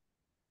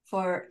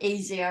for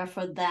easier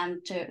for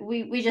them to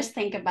we just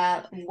think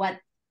about what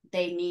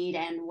they need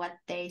and what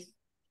they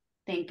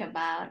think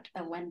about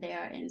when they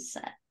are in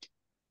set.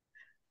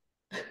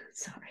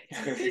 Sorry.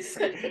 It's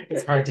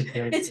hard to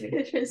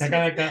translate. なか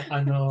なか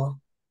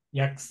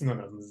訳すの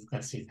が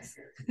難しいです。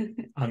すい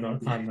ま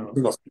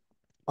せん。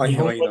曖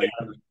昧な。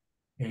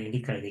理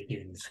解でき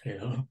るんですけ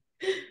ど。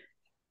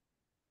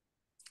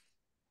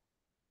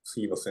す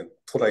いません。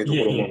捉えどこ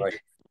ろもな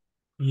い。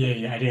いえ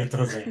いえ、ありがとう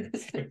ございま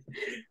す。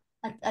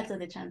後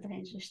でちゃんと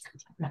編集した。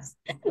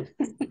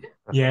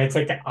Yeah, it's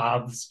like an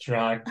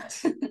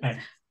abstract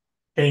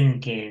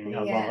thinking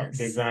about Yes.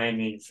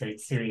 designing, so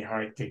it's really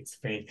hard to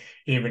explain,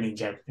 even in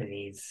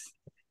Japanese.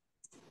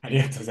 あり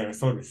がとうございます。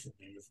そうです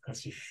ね。難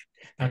しい。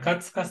中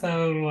塚さ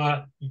ん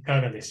はい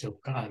かがでしょう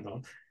か？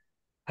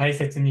大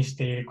切にし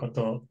ているこ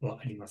とは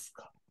あります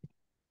か？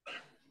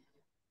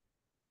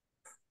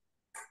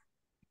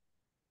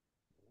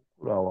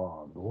僕ら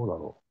はどうだ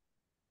ろ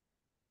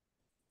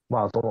う。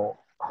まあ、その、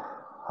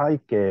背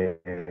景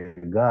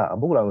が、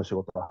僕らの仕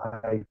事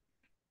は背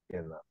景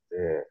なんで、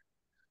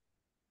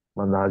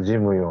まあ、馴染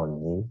むよう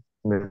に、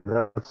目立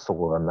つと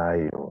こがな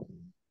いよ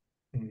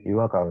うに、違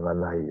和感が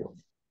ないよう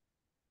に、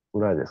ぐ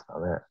らいですか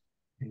ね。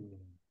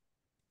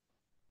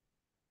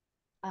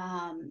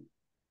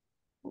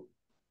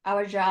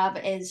Our job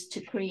is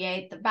to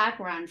create the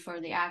background for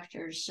the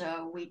actors,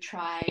 so we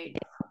try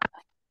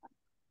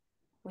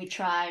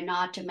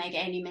not to make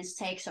any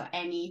mistakes or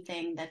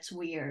anything that's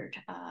weird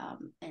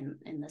in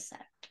the set.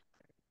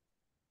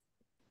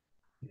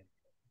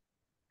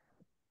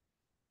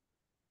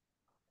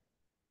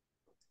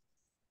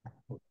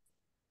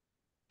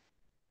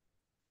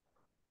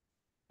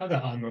 た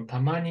だ、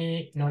たま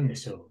に、なんで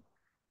しょ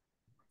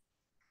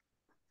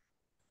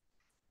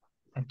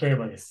う。例え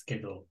ばですけ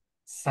ど、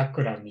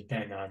桜み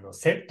たいな、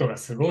セットが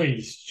すご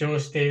い主張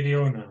している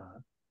よう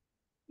な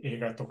映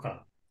画と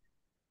か、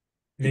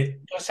レッ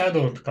ドシャ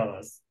ドウとか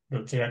は、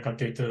どちらか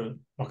というと、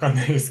わかん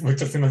ないです。もう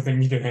ちょっとすみません、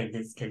見てないん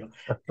ですけど、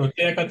ど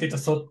ちらかというと、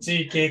そっ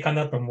ち系か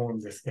なと思うん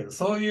ですけど、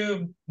そう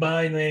いう場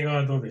合の映画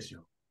はどうでし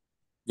ょう？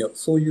いや、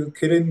そういう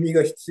ケレン味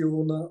が必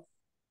要な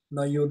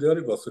内容であ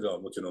れば、それは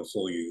もちろん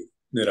そういう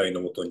狙い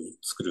のもとに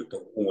作ると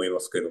思いま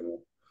すけども、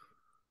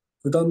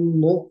普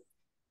段の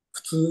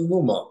普通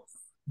の、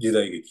時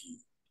代劇、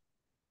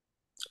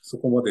そ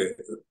こまで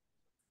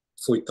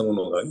そういったも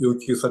のが要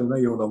求されな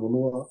いようなも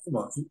のは、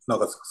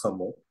長塚さん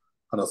も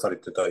話され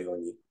てたよう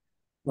に、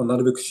な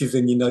るべく自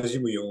然に馴染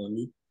むよう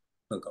に、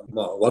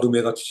悪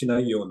目立ちしな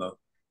いような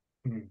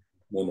うん。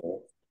もの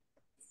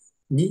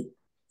に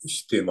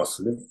してま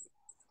すね。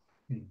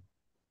うん。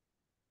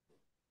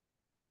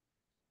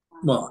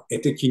絵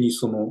的に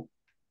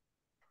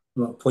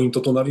ポイン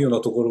トとなるよう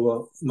なところ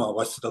は、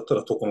和室だった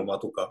ら床の間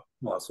とか、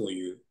そう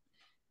いう、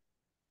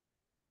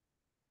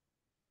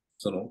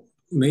その、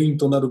メイン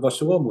となる場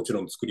所はもち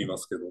ろん作りま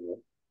すけど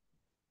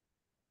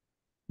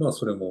も、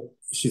それも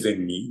自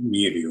然に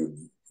見えるよう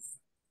に、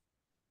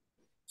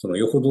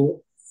よほ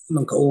ど、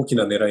大き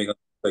な狙いがあっ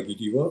た限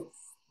りは、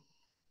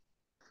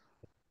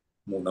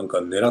もう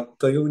狙っ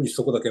たように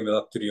そこだけ目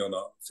立ってるよう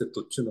なセッ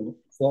トっていうの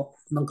は、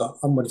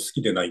あんまり好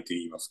きでないと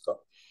言いますか。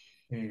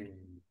う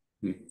ん。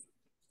うん。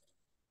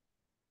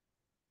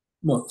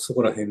そ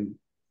こら辺、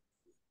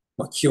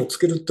気をつ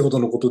けるってほど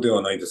のことで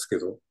はないですけ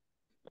ど、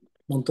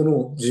本当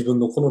の自分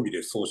の好み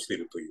でそうしてい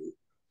るという、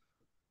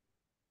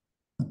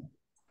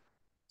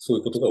そう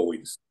いうことが多い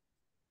です。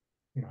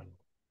なる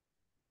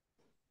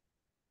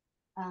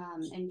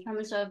In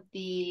terms of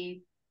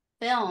the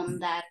film,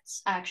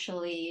 that's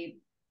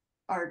actually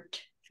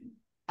art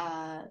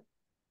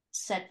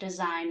set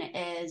design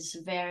is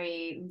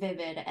very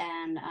vivid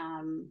and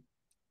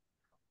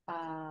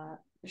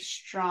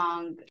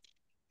strong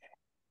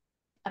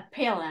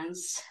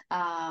appearance.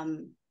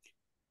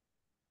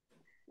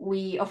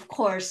 We of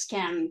course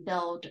can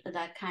build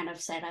that kind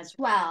of set as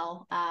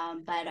well,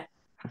 but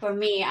for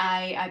me,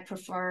 I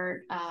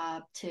prefer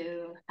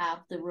to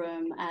have the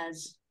room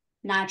as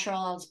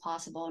natural as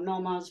possible,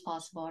 normal as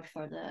possible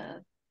for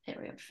the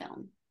period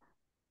film.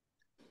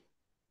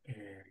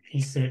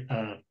 He said,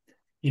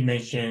 he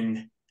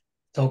mentioned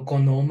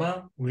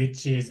Tokonoma,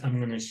 which is, I'm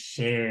going to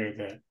share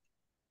the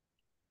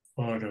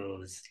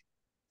photos.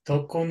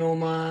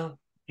 Tokonoma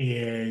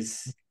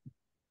is,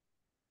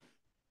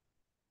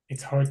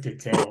 it's hard to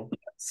tell,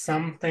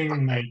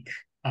 something like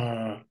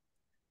a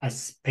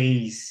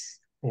space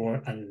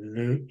or a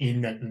room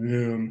in that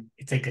room.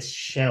 It's like a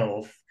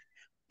shelf,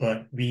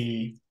 but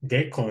we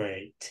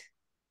decorate.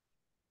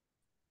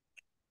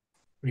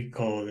 We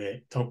call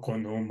it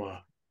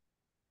Tokonoma.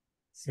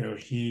 So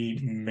he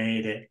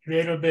made it a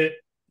little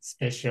bit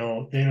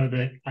special, a little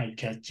bit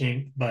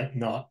eye-catching, but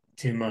not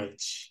too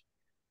much.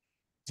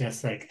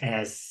 Just like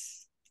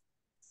as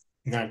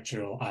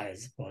natural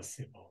as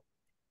possible.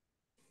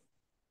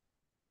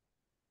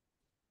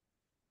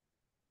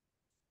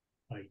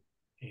 はい。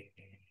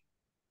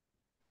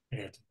あ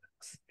りがとうご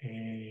ざ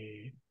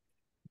い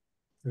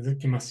ます。続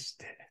きまし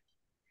て。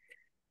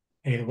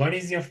What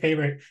is your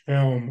favorite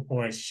film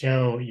or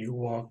show you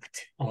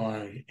worked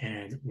on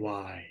and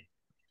why?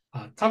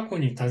 過去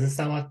に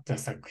携わった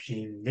作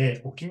品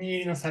でお気に入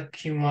りの作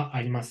品は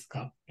あります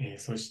か？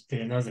そし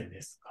てなぜ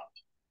ですか？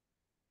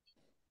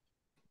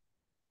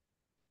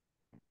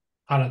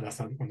原田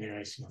さん、お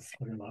願いします。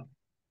これは。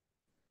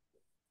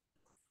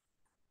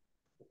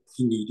お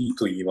気に入り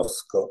と言いま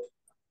すか。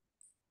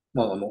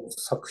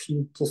作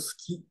品と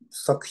し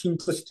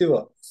て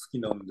は好き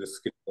なんです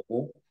けれど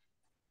も、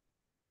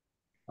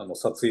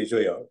撮影所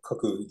や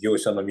各業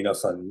者の皆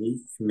さん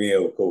に迷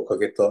惑をか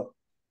けた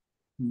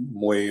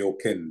燃えよ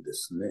剣で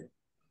すね。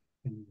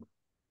うん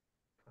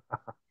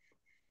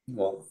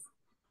まあ、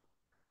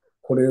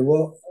これ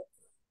は、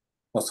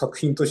まあ、作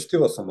品として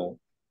は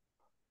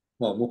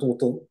まあ、もとも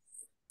と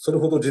それ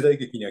ほど時代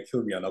劇には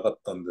興味はなかっ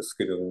たんです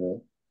けれど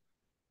も、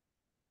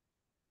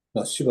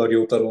まあ、司馬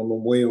遼太郎の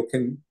燃えよ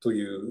剣と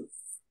いう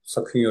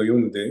作品を読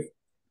んで、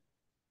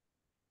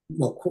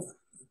まあ、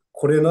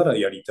これなら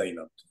やりたい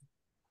なと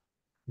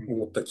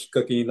思ったきっ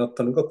かけになっ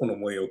たのがこの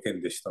燃えよ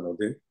剣でしたの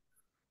で、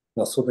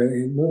まあ、そ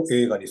れの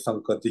映画に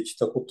参加でき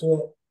たこと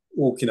は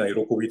大きな喜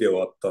びで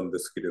はあったんで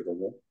すけれど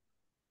も、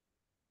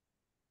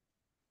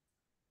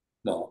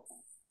まあ、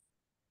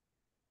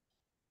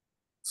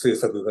制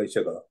作会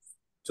社が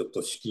ちょっ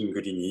と資金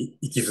繰りに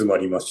行き詰ま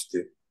りまし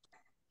て、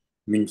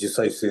民事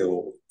再生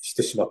をし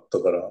てしまった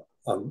から、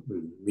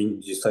民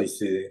事再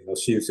生の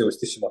申請をし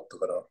てしまった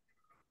から、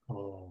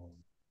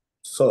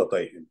さあ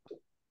大変と。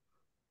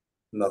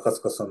中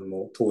塚さん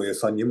の東映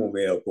さんにも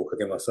迷惑をか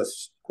けました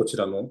し、こち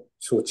らの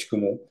松竹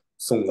も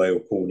損害を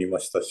被りま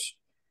したし、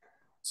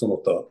その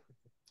他、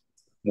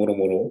もろ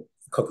もろ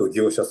各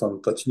業者さ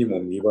んたちにも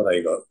未払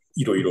いが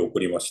いろいろ起こ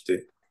りまし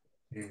て、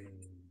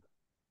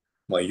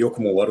まあ、良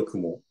くも悪く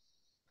も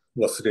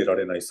忘れら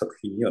れない作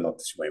品にはなっ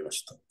てしまいま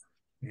した。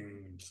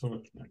そうな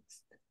んで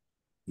す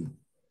ね。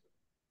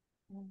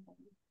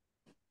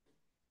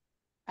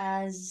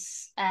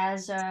As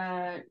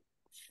a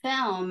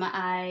film,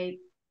 I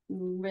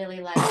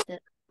really like the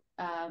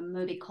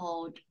movie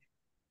called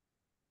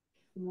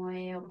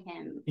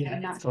Moeoken. Yeah,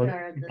 I'm not it's called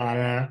sure the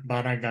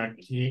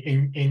Baragaki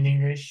in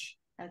English.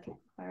 okay,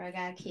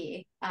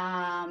 Baragaki.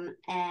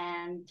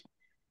 And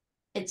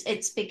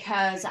it's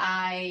because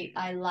I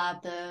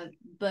love the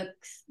book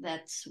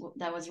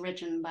that was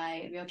written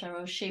by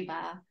Ryotaro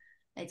Shiba.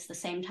 It's the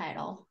same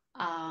title.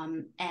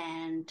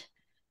 And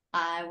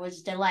I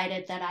was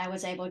delighted that I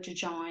was able to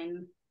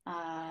join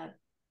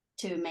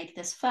to make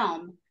this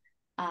film.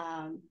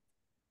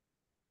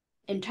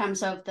 In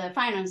terms of the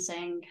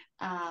financing,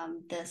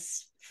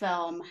 this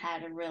film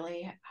had a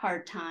really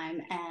hard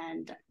time,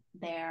 and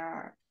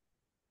there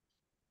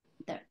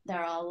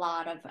are a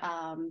lot of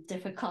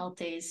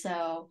difficulties.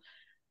 So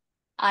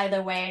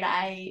either way,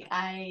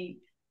 I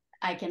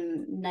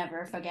can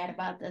never forget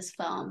about this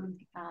film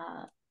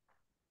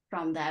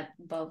from that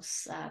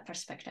both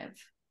perspective.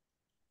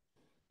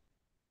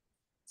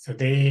 So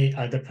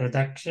the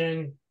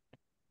production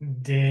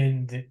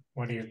did,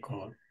 what do you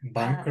call it?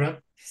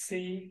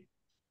 Bankruptcy?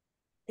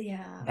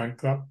 Yeah.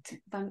 Bankrupt?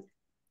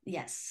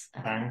 Yes.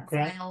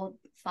 Bankrupt?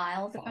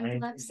 Filed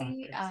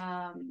bankruptcy.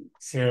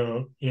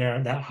 So yeah,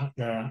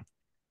 the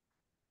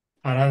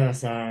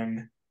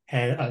Harada-san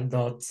had a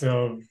lot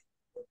of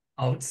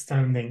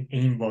outstanding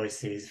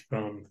invoices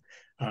from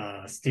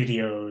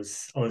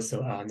studios,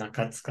 also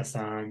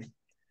Nakatsuka-san.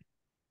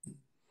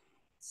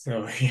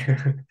 So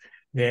yeah,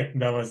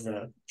 that was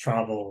a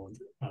troubled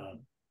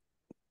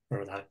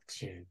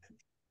production.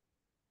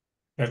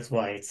 That's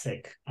why it's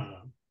like,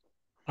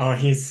 oh,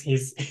 he's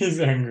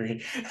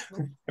angry.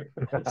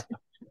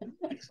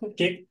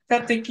 結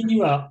果的に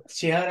は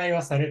支払い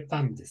はされ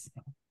たんです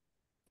か？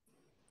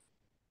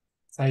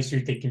最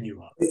終的に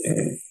は。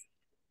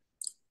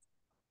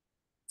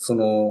そ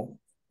の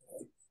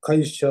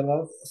会社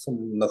はそ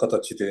んな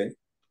形で、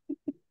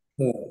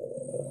もう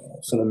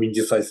その民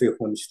事再生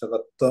法に従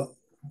った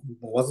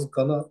わず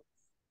かな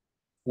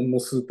ほんの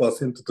数パー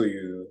セントとい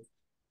う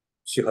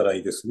支払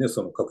いですね、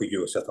その各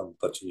業者さん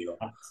たちには。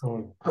あ、そ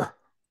う。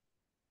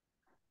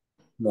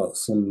まあ、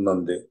そんな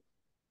んで、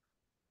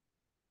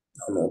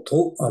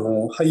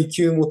配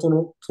給元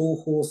の東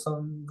宝さ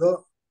ん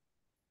が、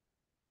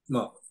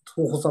まあ、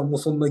東宝さんも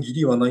そんな義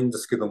理はないんで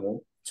すけど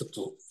も、ちょっ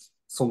と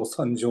その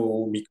惨状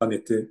を見かね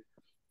て、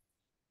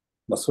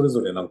まあ、それ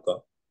ぞれなん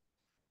か、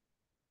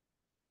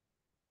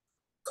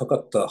かか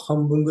った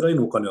半分ぐらい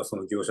のお金はそ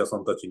の業者さ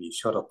んたちに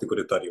支払ってく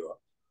れたりは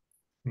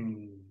し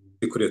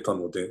てくれた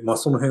ので、まあ、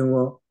その辺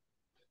は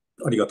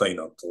ありがたい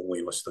なと思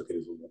いましたけ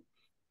れども。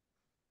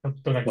ちょ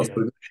っとだけだ。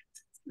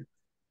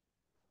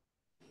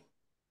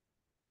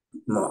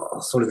ま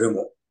あ、それで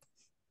も、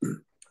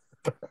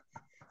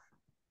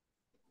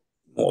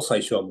もう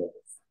最初はもう、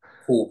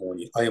方々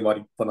に謝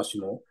りっぱなし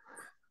の、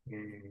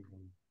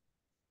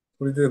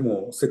それで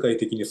もう世界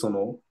的にそ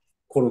の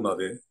コロナ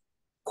で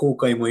公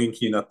開も延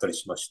期になったり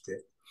しまし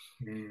て、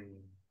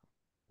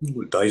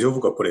大丈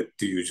夫かこれっ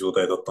ていう状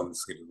態だったんで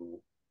すけれども、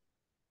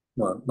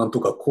まあ、なんと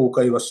か公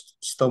開は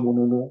したも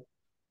のの、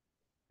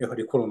やは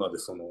りコロナで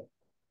その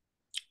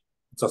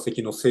座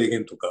席の制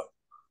限とか、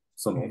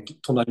その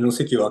隣の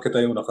席を開け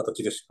たような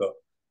形でしか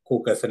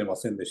公開されま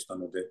せんでした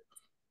ので、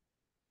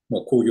ま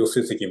あ、興行成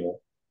績も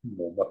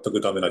もう全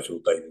くダメな状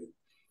態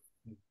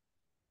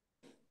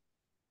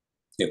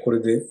で、こ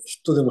れでヒ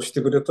ットでもし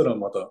てくれたら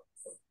また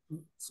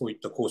そういっ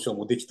た交渉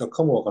もできた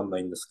かもわかんな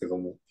いんですけど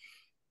も、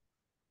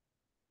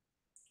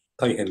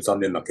大変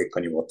残念な結果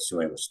に終わってし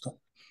まいました。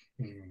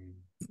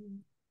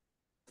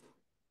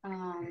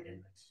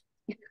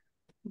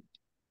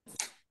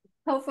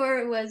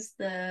Hofer was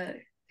the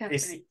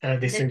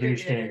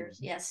distribution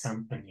yes.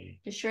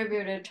 company.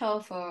 Distributor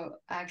Tofu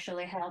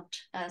actually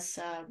helped us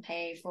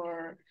pay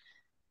for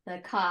the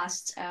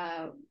cost,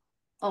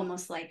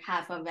 almost like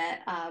half of it.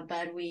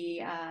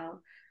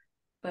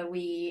 But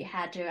we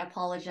had to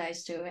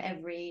apologize to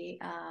every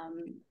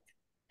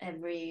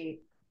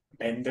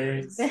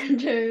Vendors.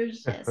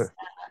 yes.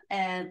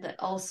 And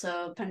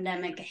also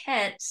pandemic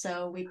hit,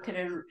 so we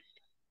couldn't.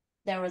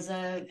 There was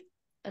a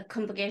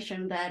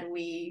complication that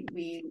we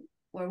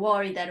were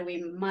worried that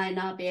we might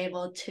not be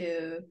able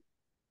to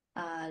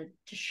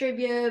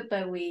distribute,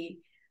 but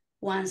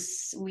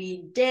once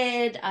we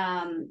did,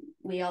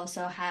 we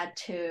also had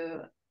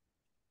to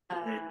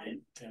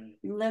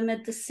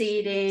limit the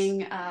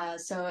seating.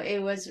 So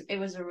it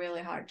was a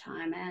really hard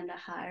time and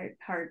hard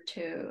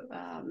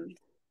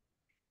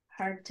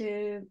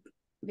to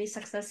be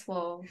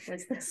successful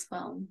with this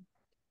film.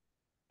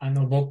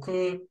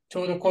 僕、ち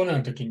ょうどコロナ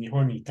の時に日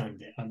本にいたん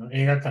で、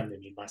映画館で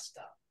見まし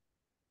た。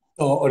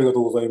ありがと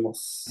うございま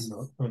す。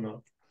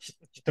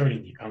一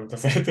人にカウント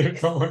されてる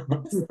と思い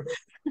ます。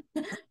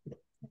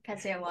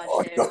Kazuya あ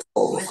watched りが it と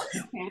うご with ざい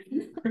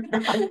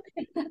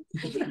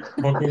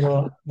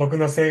Japan. 僕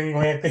の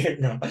1500円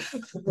が助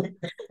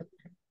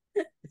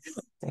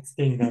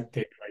けになって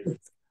いればいいで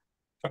す。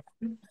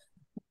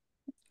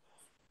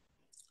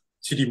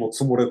塵も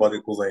積もればで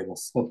ございま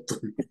す。本当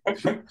に。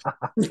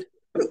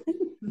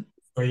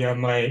So yeah,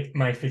 my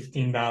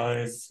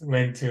 $15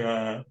 went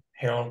to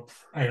help.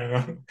 I don't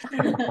know.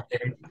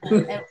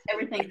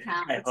 Everything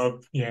I counts.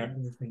 hope, yeah,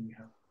 everything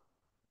help.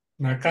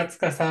 中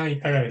塚さんい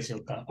かがでしょ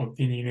うか？お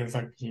気に入りの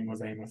作品ご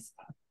ざいます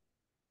か？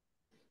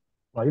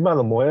まあ、今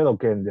の萌えの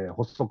件で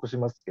発足し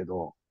ますけ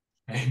ど、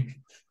はい。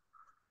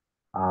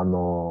原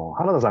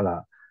田さん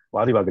が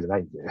悪いわけじゃな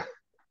いんで、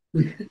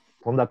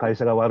こんな会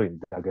社が悪い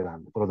だけな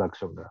んで、プロダク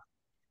ションが。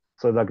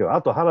それだけは。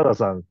あと原田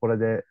さん、これ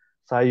で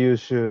最優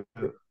秀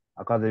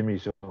アカデミー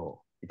賞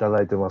をいた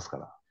だいてますか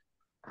ら、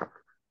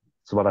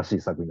素晴らし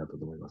い作品だった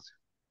と思います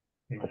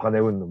よ。お金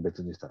云々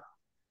別にしたら、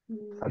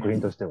作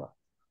品としては。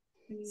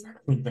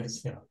作品と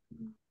しては。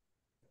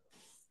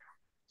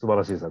素晴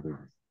らしい作品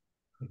です。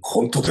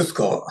本当です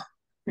か？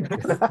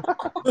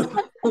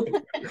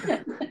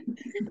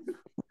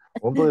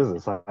本当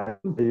ですよ。最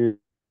優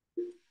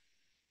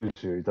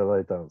秀いただ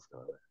いたんですか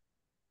らね。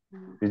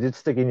美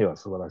術的には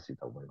素晴らしい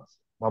と思います。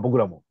まあ僕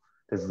らも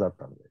手伝っ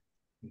たんで。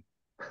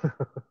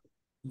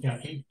い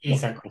や、いい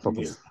作品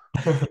です。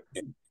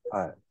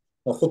はい。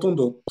ほとん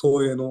ど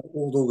東映の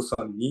大道具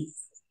さんに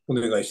お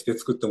願いして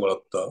作ってもら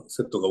った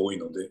セットが多い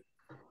ので、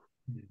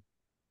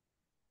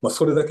まあ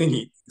それだけ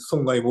に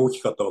損害も大き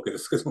かったわけで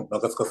すけど、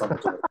中塚さんの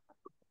ところ。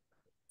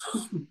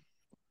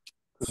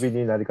クビ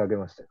になりかけ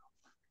ましたよ。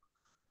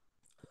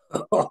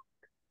よ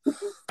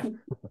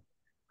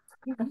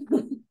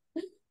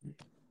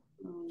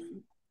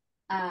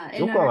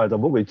く考えたら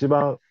僕一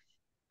番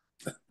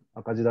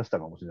赤字出した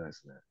かもしれないで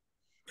すね。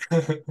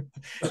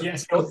いや、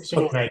生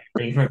涯と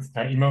言います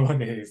か、今ま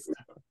でです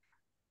か。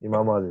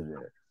今までで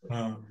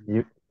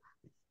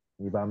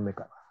 2番目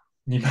か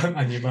な。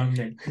2番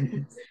目。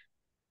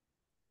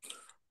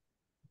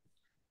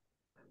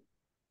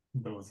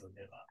どうぞ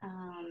で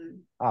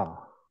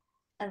は。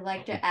I'd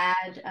like to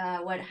add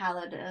what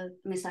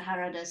Mr.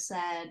 Harada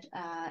said.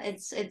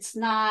 It's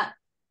not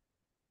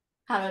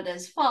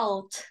Harada's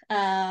fault,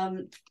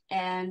 and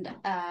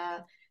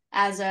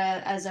as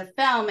a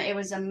film, it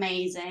was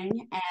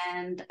amazing,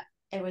 and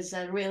it was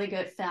a really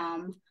good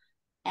film,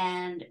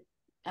 and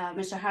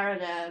Mr.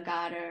 Harada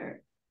got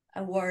an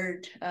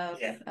award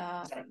of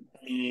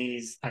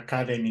Japanese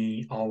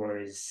Academy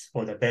Awards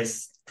for the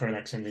best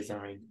production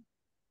design.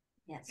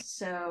 Yes,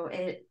 so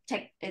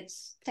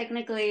it's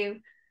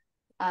technically.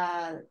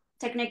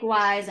 Technique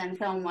wise and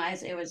film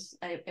wise, it was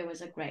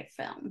a great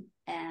film,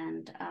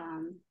 and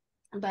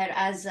but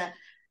as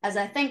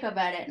I think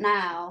about it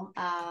now,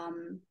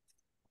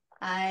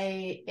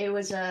 I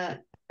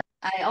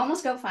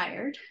almost got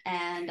fired,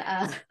 and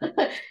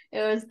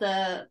it was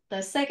the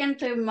second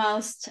to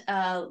most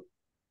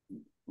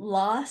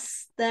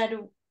loss that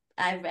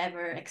I've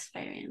ever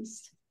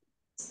experienced.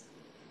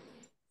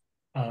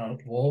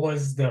 What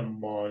was the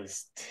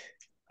most?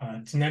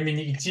 ちなみ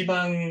に一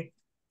番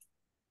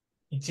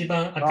赤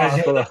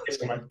字を出して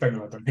しまった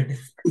のはどれで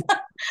す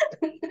か？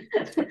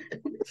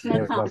言え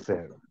ませ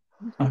ん。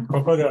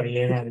ここでは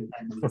言えない感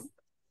じです。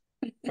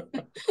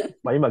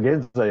まあ今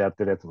現在やっ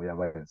てるやつもや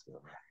ばいですけど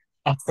ね。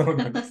あ、そう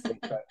なんです。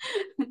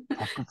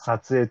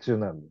撮影中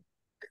なんで。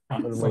そ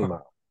れも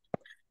今。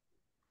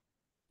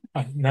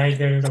泣い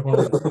てるとこ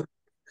ろで。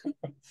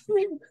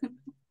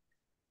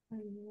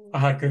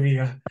あくび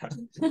が。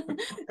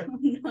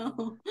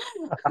No.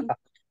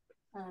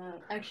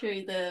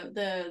 Actually,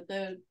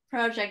 the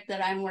project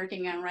that I'm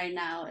working on right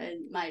now, it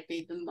might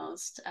be the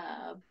most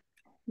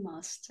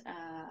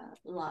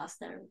loss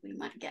that we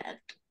might get.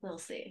 We'll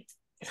see.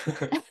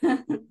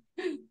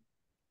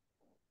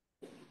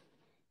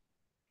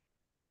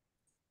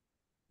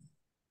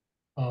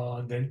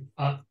 Then,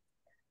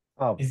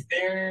 is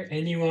there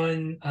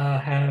anyone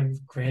have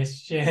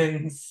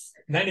questions?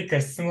 何か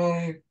質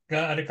問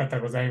がある方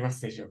ございま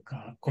すでしょう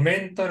か？コ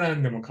メント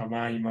欄でも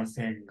構いま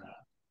せん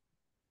が、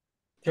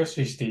挙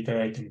手していた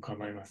だいても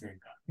構いません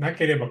が、な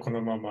ければこ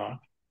のまま、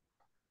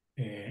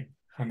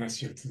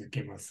話を続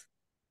けます。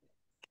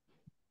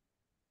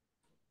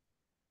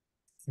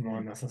質問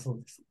はなさそ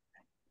うです。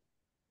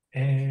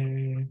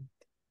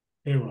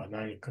では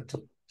何かちょ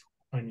っと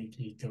他に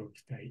聞いてお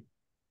きたい。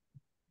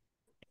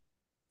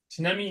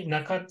ちなみに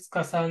中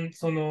塚さん、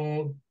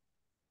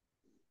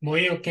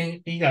燃えよ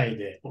剣以外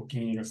でお気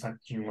に入りの作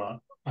品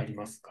はあり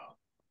ますか？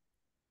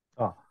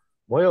あ、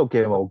模様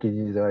系はお気に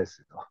入りじゃないで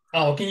すよ。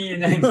あ、お気に入り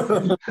ないんです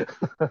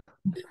か？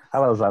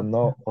原田さん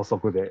の補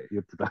足で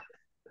言ってた。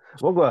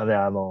僕はね、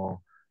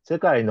世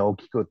界の大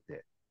きくっ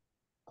て、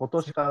今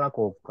年から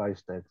公開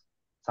したやつ、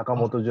坂あ、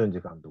本淳二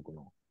監督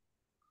の。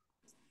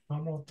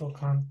山本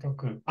監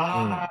督。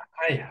あうん。あ、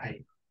はいは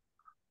い。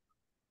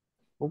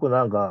僕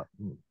なんか、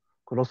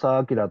黒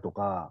澤明と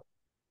か、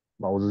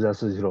小津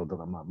安二郎と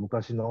か、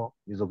昔の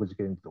溝口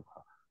健二と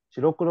か、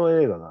白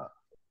黒映画が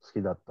好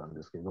きだったん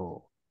ですけ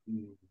ど、う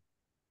ん、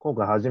今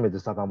回初めて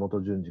坂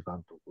本淳二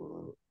監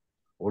督、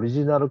オリ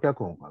ジナル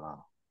脚本か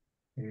な。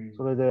うん、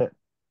それで、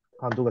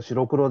監督が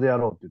白黒でや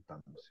ろうって言った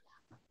んです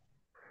よ。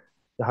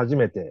で、初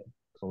めて、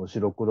その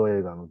白黒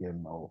映画の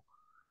現場を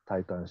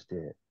体感し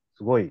て、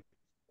すごい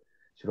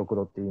白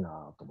黒っていい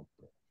なと思っ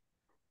て。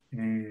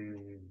うん。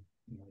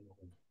なるほ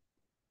ど。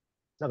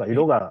なんかえ、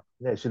色が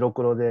ね、白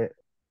黒で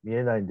見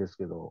えないんです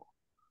けど、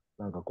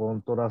なんかコ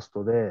ントラス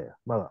トで、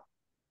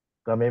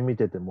画面見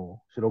てて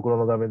も白黒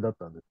の画面だっ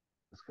たんで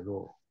すけ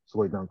ど、す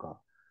ごいなん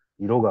か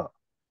色が、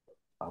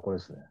これ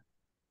ですね。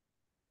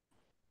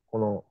こ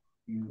の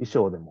衣うん、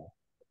装でも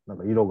なん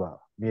か色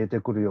が見えて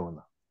くるよう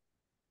な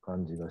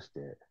感じがし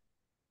て、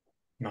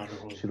なる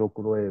ほど。白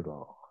黒映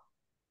画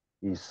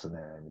いいっすね、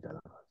みたい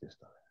な感じでし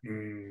たね。う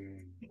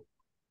ん。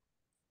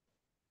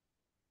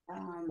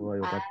これ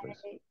は良かったで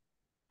す。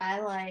I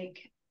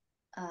like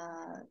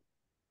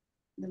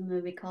the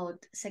movie called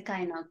世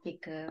界のキッ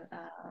ク.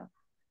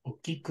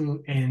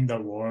 Okiku and the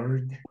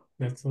World.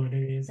 That's what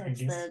it is, I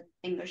That's guess. the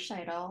English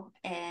title,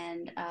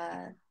 and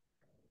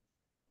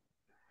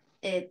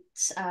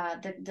it's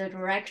the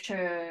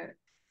director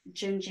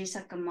Junji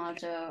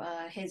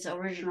Sakamoto, his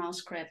original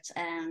script,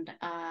 and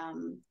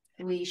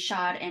we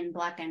shot in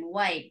black and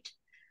white.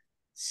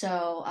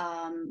 So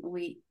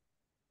we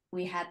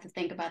had to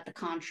think about the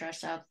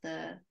contrast of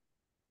the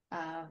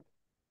uh,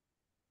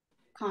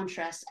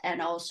 contrast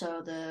and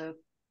also the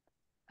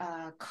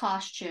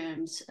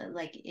costumes.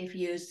 Like if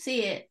you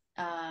see it,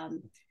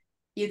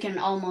 you can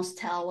almost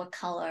tell what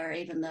color,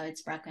 even though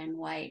it's black and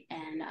white.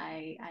 And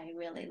I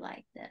really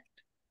liked it.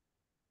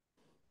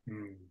 う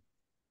ん。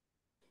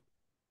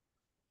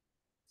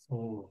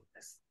そう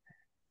です。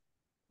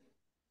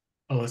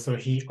Also,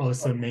 he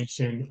also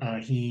mentioned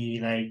he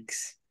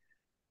likes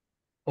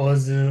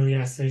Ozu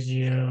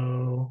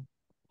Yasujiro,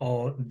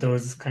 all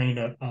those kind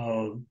of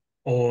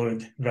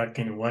old black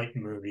and white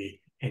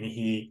movie, and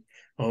he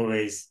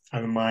always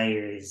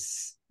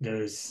admires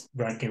those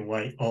black and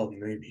white old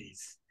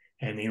movies,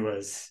 and it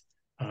was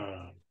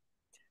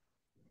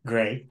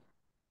great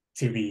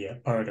to be a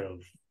part of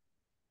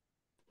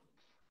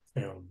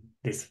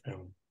this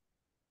film.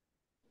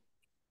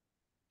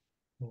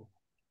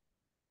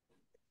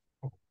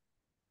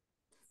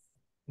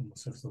 面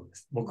白そうで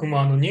す。僕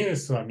もニュー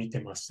スは見て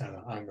ました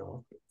が、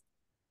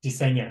実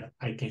際には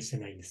拝見して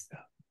ないんです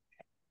が。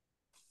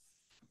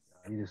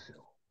いいです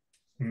よ。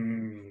う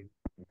ん。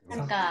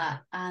なん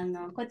か、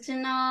こっち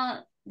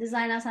のデ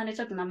ザイナーさんで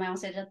ちょっと名前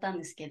忘れちゃったん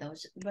ですけど、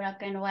ブラッ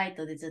クホワイ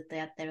トでずっと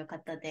やってる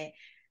方で、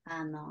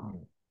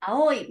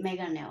青いメ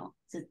ガネを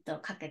ずっと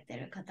かけて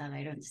る方が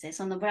いるんですね。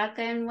そのブラッ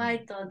クホワ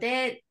イト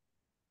で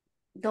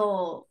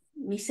ど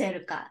う見せ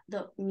るか、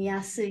見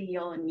やすい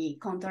ように、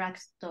コントラク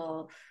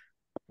ト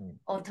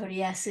を取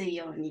りやすい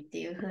ようにって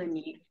いう風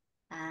に、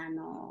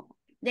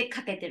で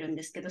かけてるん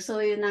ですけど、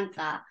そういうなん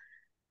か、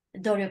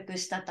努力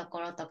したと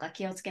ころとか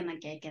気をつけな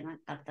きゃいけな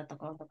かったと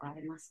ころとかあ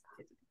りますか？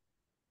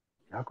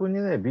逆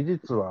にね、美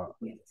術は、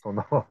に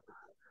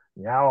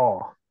ゃ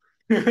お。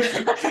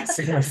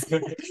すいませ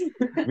ん。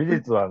美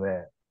術は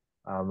ね、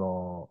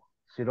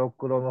白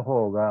黒の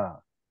方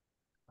が、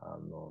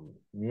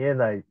見え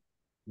ない、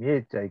見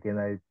えちゃいけ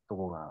ないと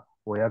こが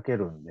ぼやけ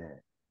るん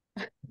で、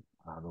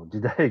時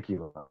代劇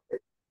は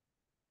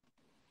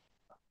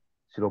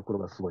白黒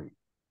がすごい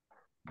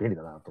便利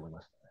だなと思い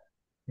まし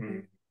たね。う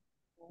ん、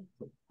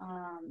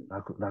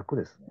楽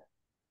ですね。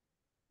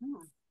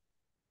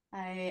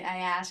I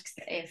asked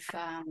if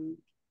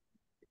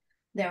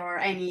there were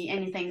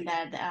anything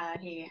that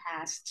he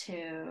has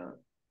to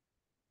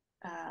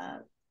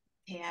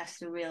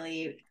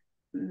really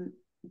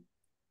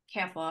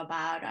careful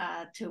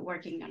about to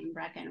working on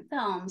Bracken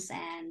films,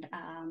 and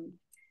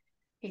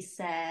he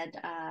said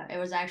it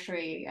was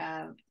actually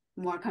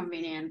more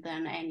convenient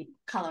than any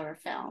color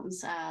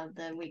films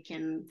that we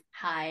can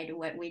hide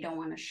what we don't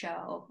want to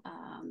show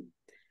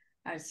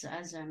as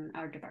an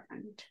art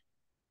department.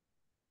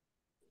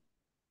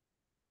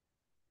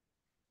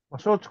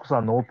 松竹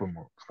さんのオープン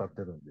も使っ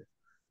てるんで、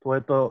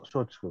東映と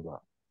松竹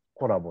が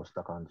コラボし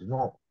た感じ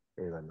の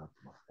映画になっ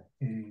てます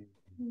ね。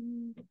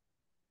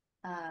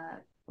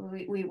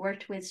We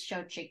worked with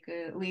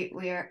Shochiku. We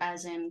are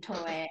as in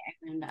Toei,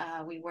 and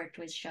we worked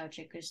with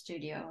Shochiku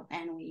Studio,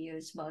 and we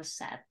used both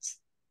sets.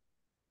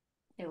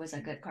 It was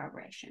a good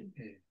collaboration.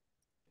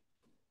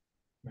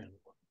 なる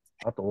ほ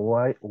あと、お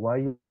ワイ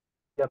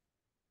ヤ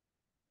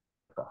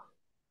か。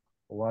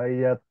おワイ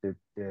ヤって言っ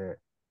て、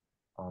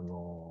な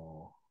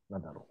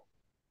んだろう。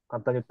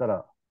簡単に言った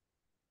ら、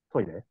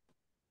トイレ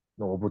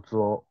の汚物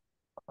を、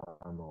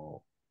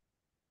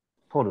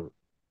取るっ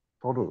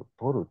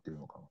ていう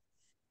のかど。な。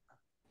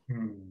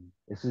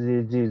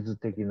SDGs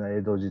的な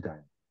江戸時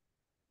代。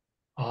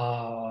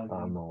あ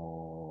あ、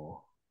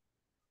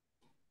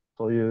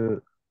そうい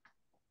う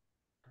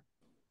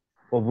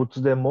汚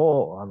物で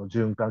も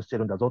循環して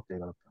るんだぞって映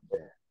画だったんで、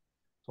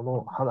そ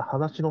の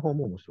話の方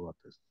も面白かっ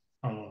たです。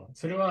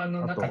それはあ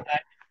と、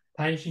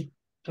堆肥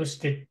とし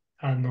て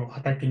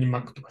畑に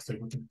まくとかそうい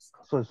うことです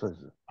か？そうです、そうで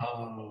す。あ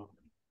あ、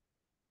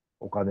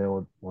お金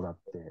をもらっ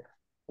て、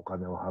お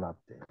金を払っ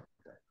て、み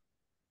たい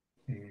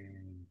な。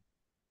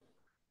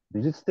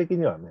美術的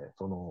にはね、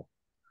その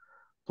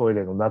トイ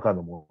レの中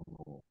のもの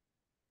を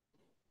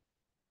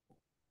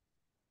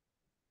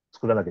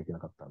作らなきゃいけな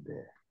かったん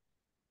で、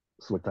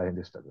すごい大変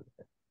でしたけど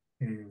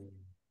ね。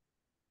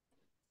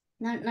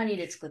何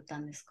で作った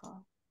んです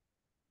か？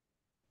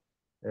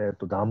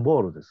段ボ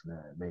ールですね、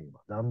メイン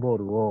は。段ボー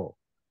ルを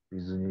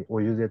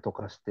お湯で溶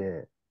かし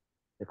て、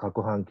で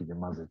攪拌機で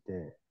混ぜ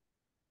て、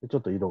でちょ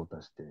っと色を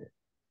足して、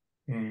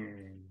う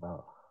ん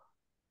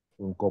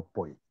こっ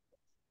ぽい。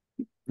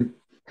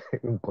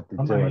うんこって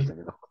言っちゃいました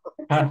けど。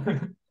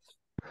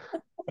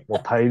も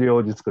う大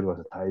量に作りま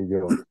した、大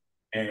量に。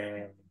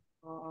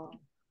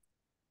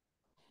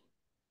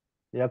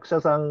役者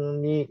さ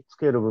んにつ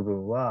ける部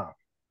分は、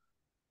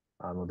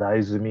大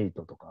豆ミー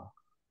トとか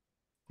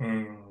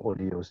を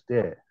利用し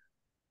て、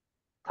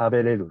食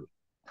べれる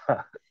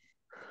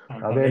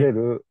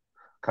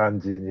感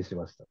じにし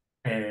ました。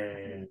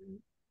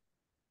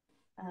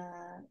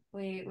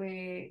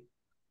We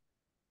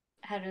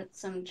had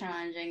some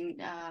challenging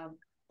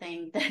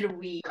thing that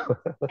we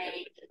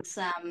made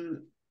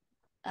some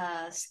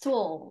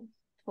stool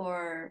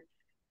for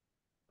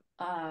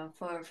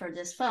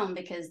this film,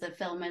 because the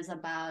film is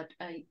about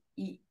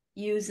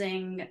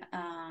using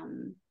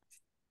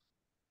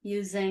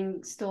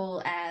human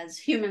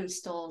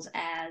stools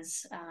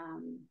as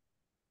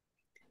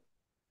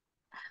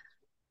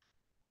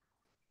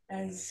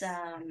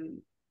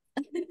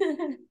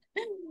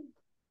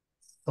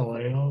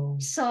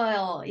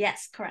soil.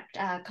 Yes, correct.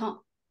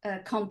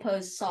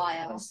 Compost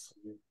soils.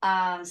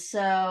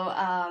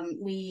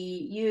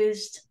 We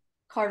used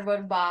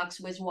cardboard box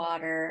with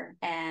water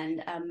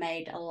and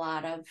made a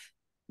lot of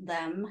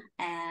them.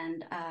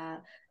 And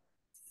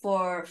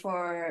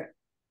for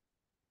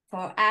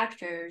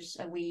actors,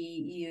 we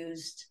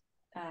used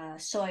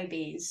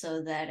soybeans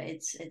so that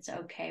it's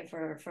okay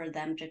for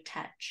them to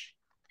touch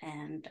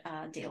and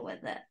deal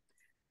with it.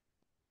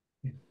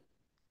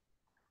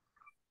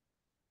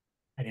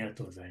 ありが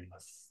とうございま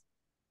す。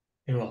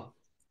では、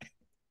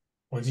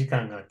お時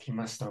間が来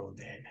ましたの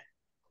で、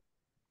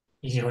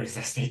以上に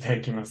させていただ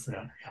きます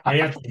が、あり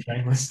がとうござ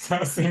いまし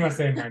た。すいま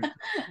せん。す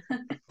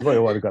ごい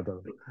終わり方。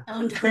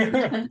On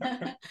that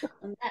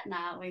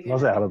now, すいま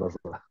せん、原田さ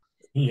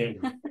ん。いえいえ。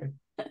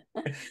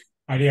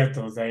ありが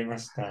とうございま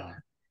し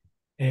た。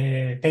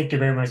Thank you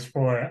very much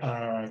for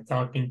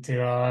talking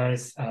to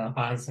us,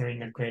 answering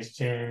the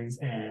questions,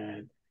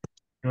 and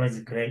it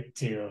was great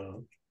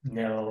to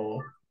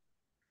know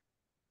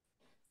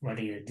what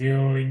do you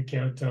do in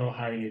Kyoto,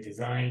 how you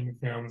design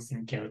films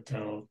in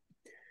Kyoto,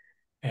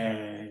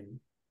 and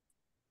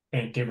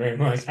thank you very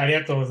much. あり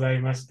がとうござい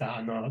まし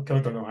た。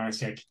京都のお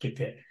話が聞け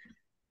て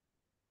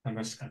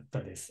楽しかっ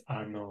たです。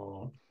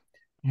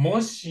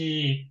も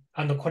し、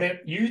こ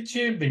れ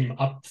YouTube に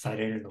もアップさ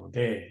れるの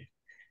で、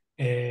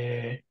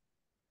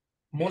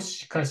も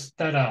しかし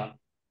たら、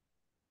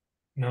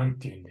なん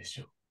て言うんでし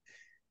ょう。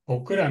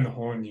僕らの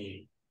方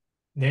に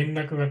連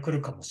絡が来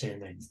るかもしれ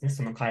ないんですね。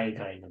その海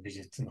外の美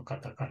術の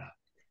方から。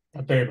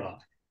例えば、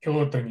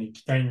京都に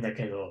行きたいんだ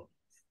けど、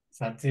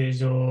撮影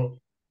所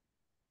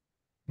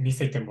見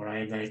せてもら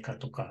えないか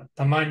とか、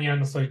たまに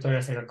そういう問い合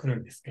わせが来る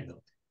んですけ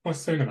ど、も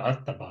しそういうのがあ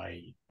った場合、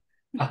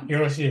よ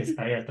ろしいです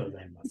か？ありがとうご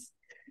ざいます。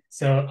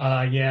So,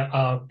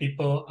 yeah,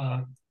 people,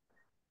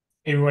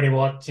 everybody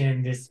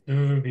watching this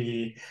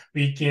movie,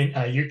 you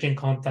can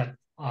contact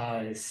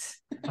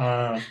us.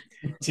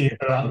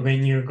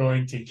 When you go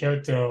into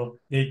Kyoto,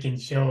 they can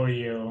show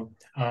you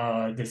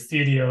the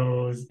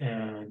studios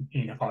and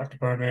art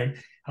department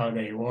how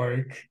they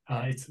work.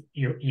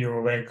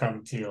 You're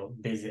welcome to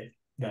visit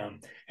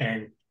them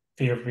and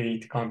feel free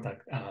to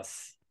contact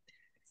us.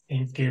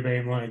 Thank you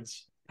very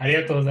much. あり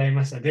がとうござい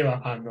ました。で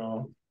は、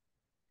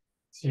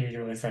終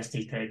了させて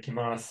いただき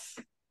ます。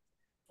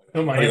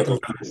どうもありがとう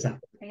ございました。あ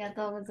りが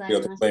とうござありが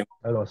とうございます。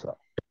ありがとうございまし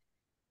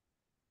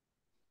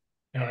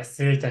た。では、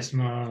失礼いたし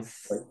ま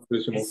す。はい、失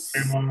礼します。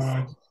Thank you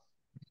very much.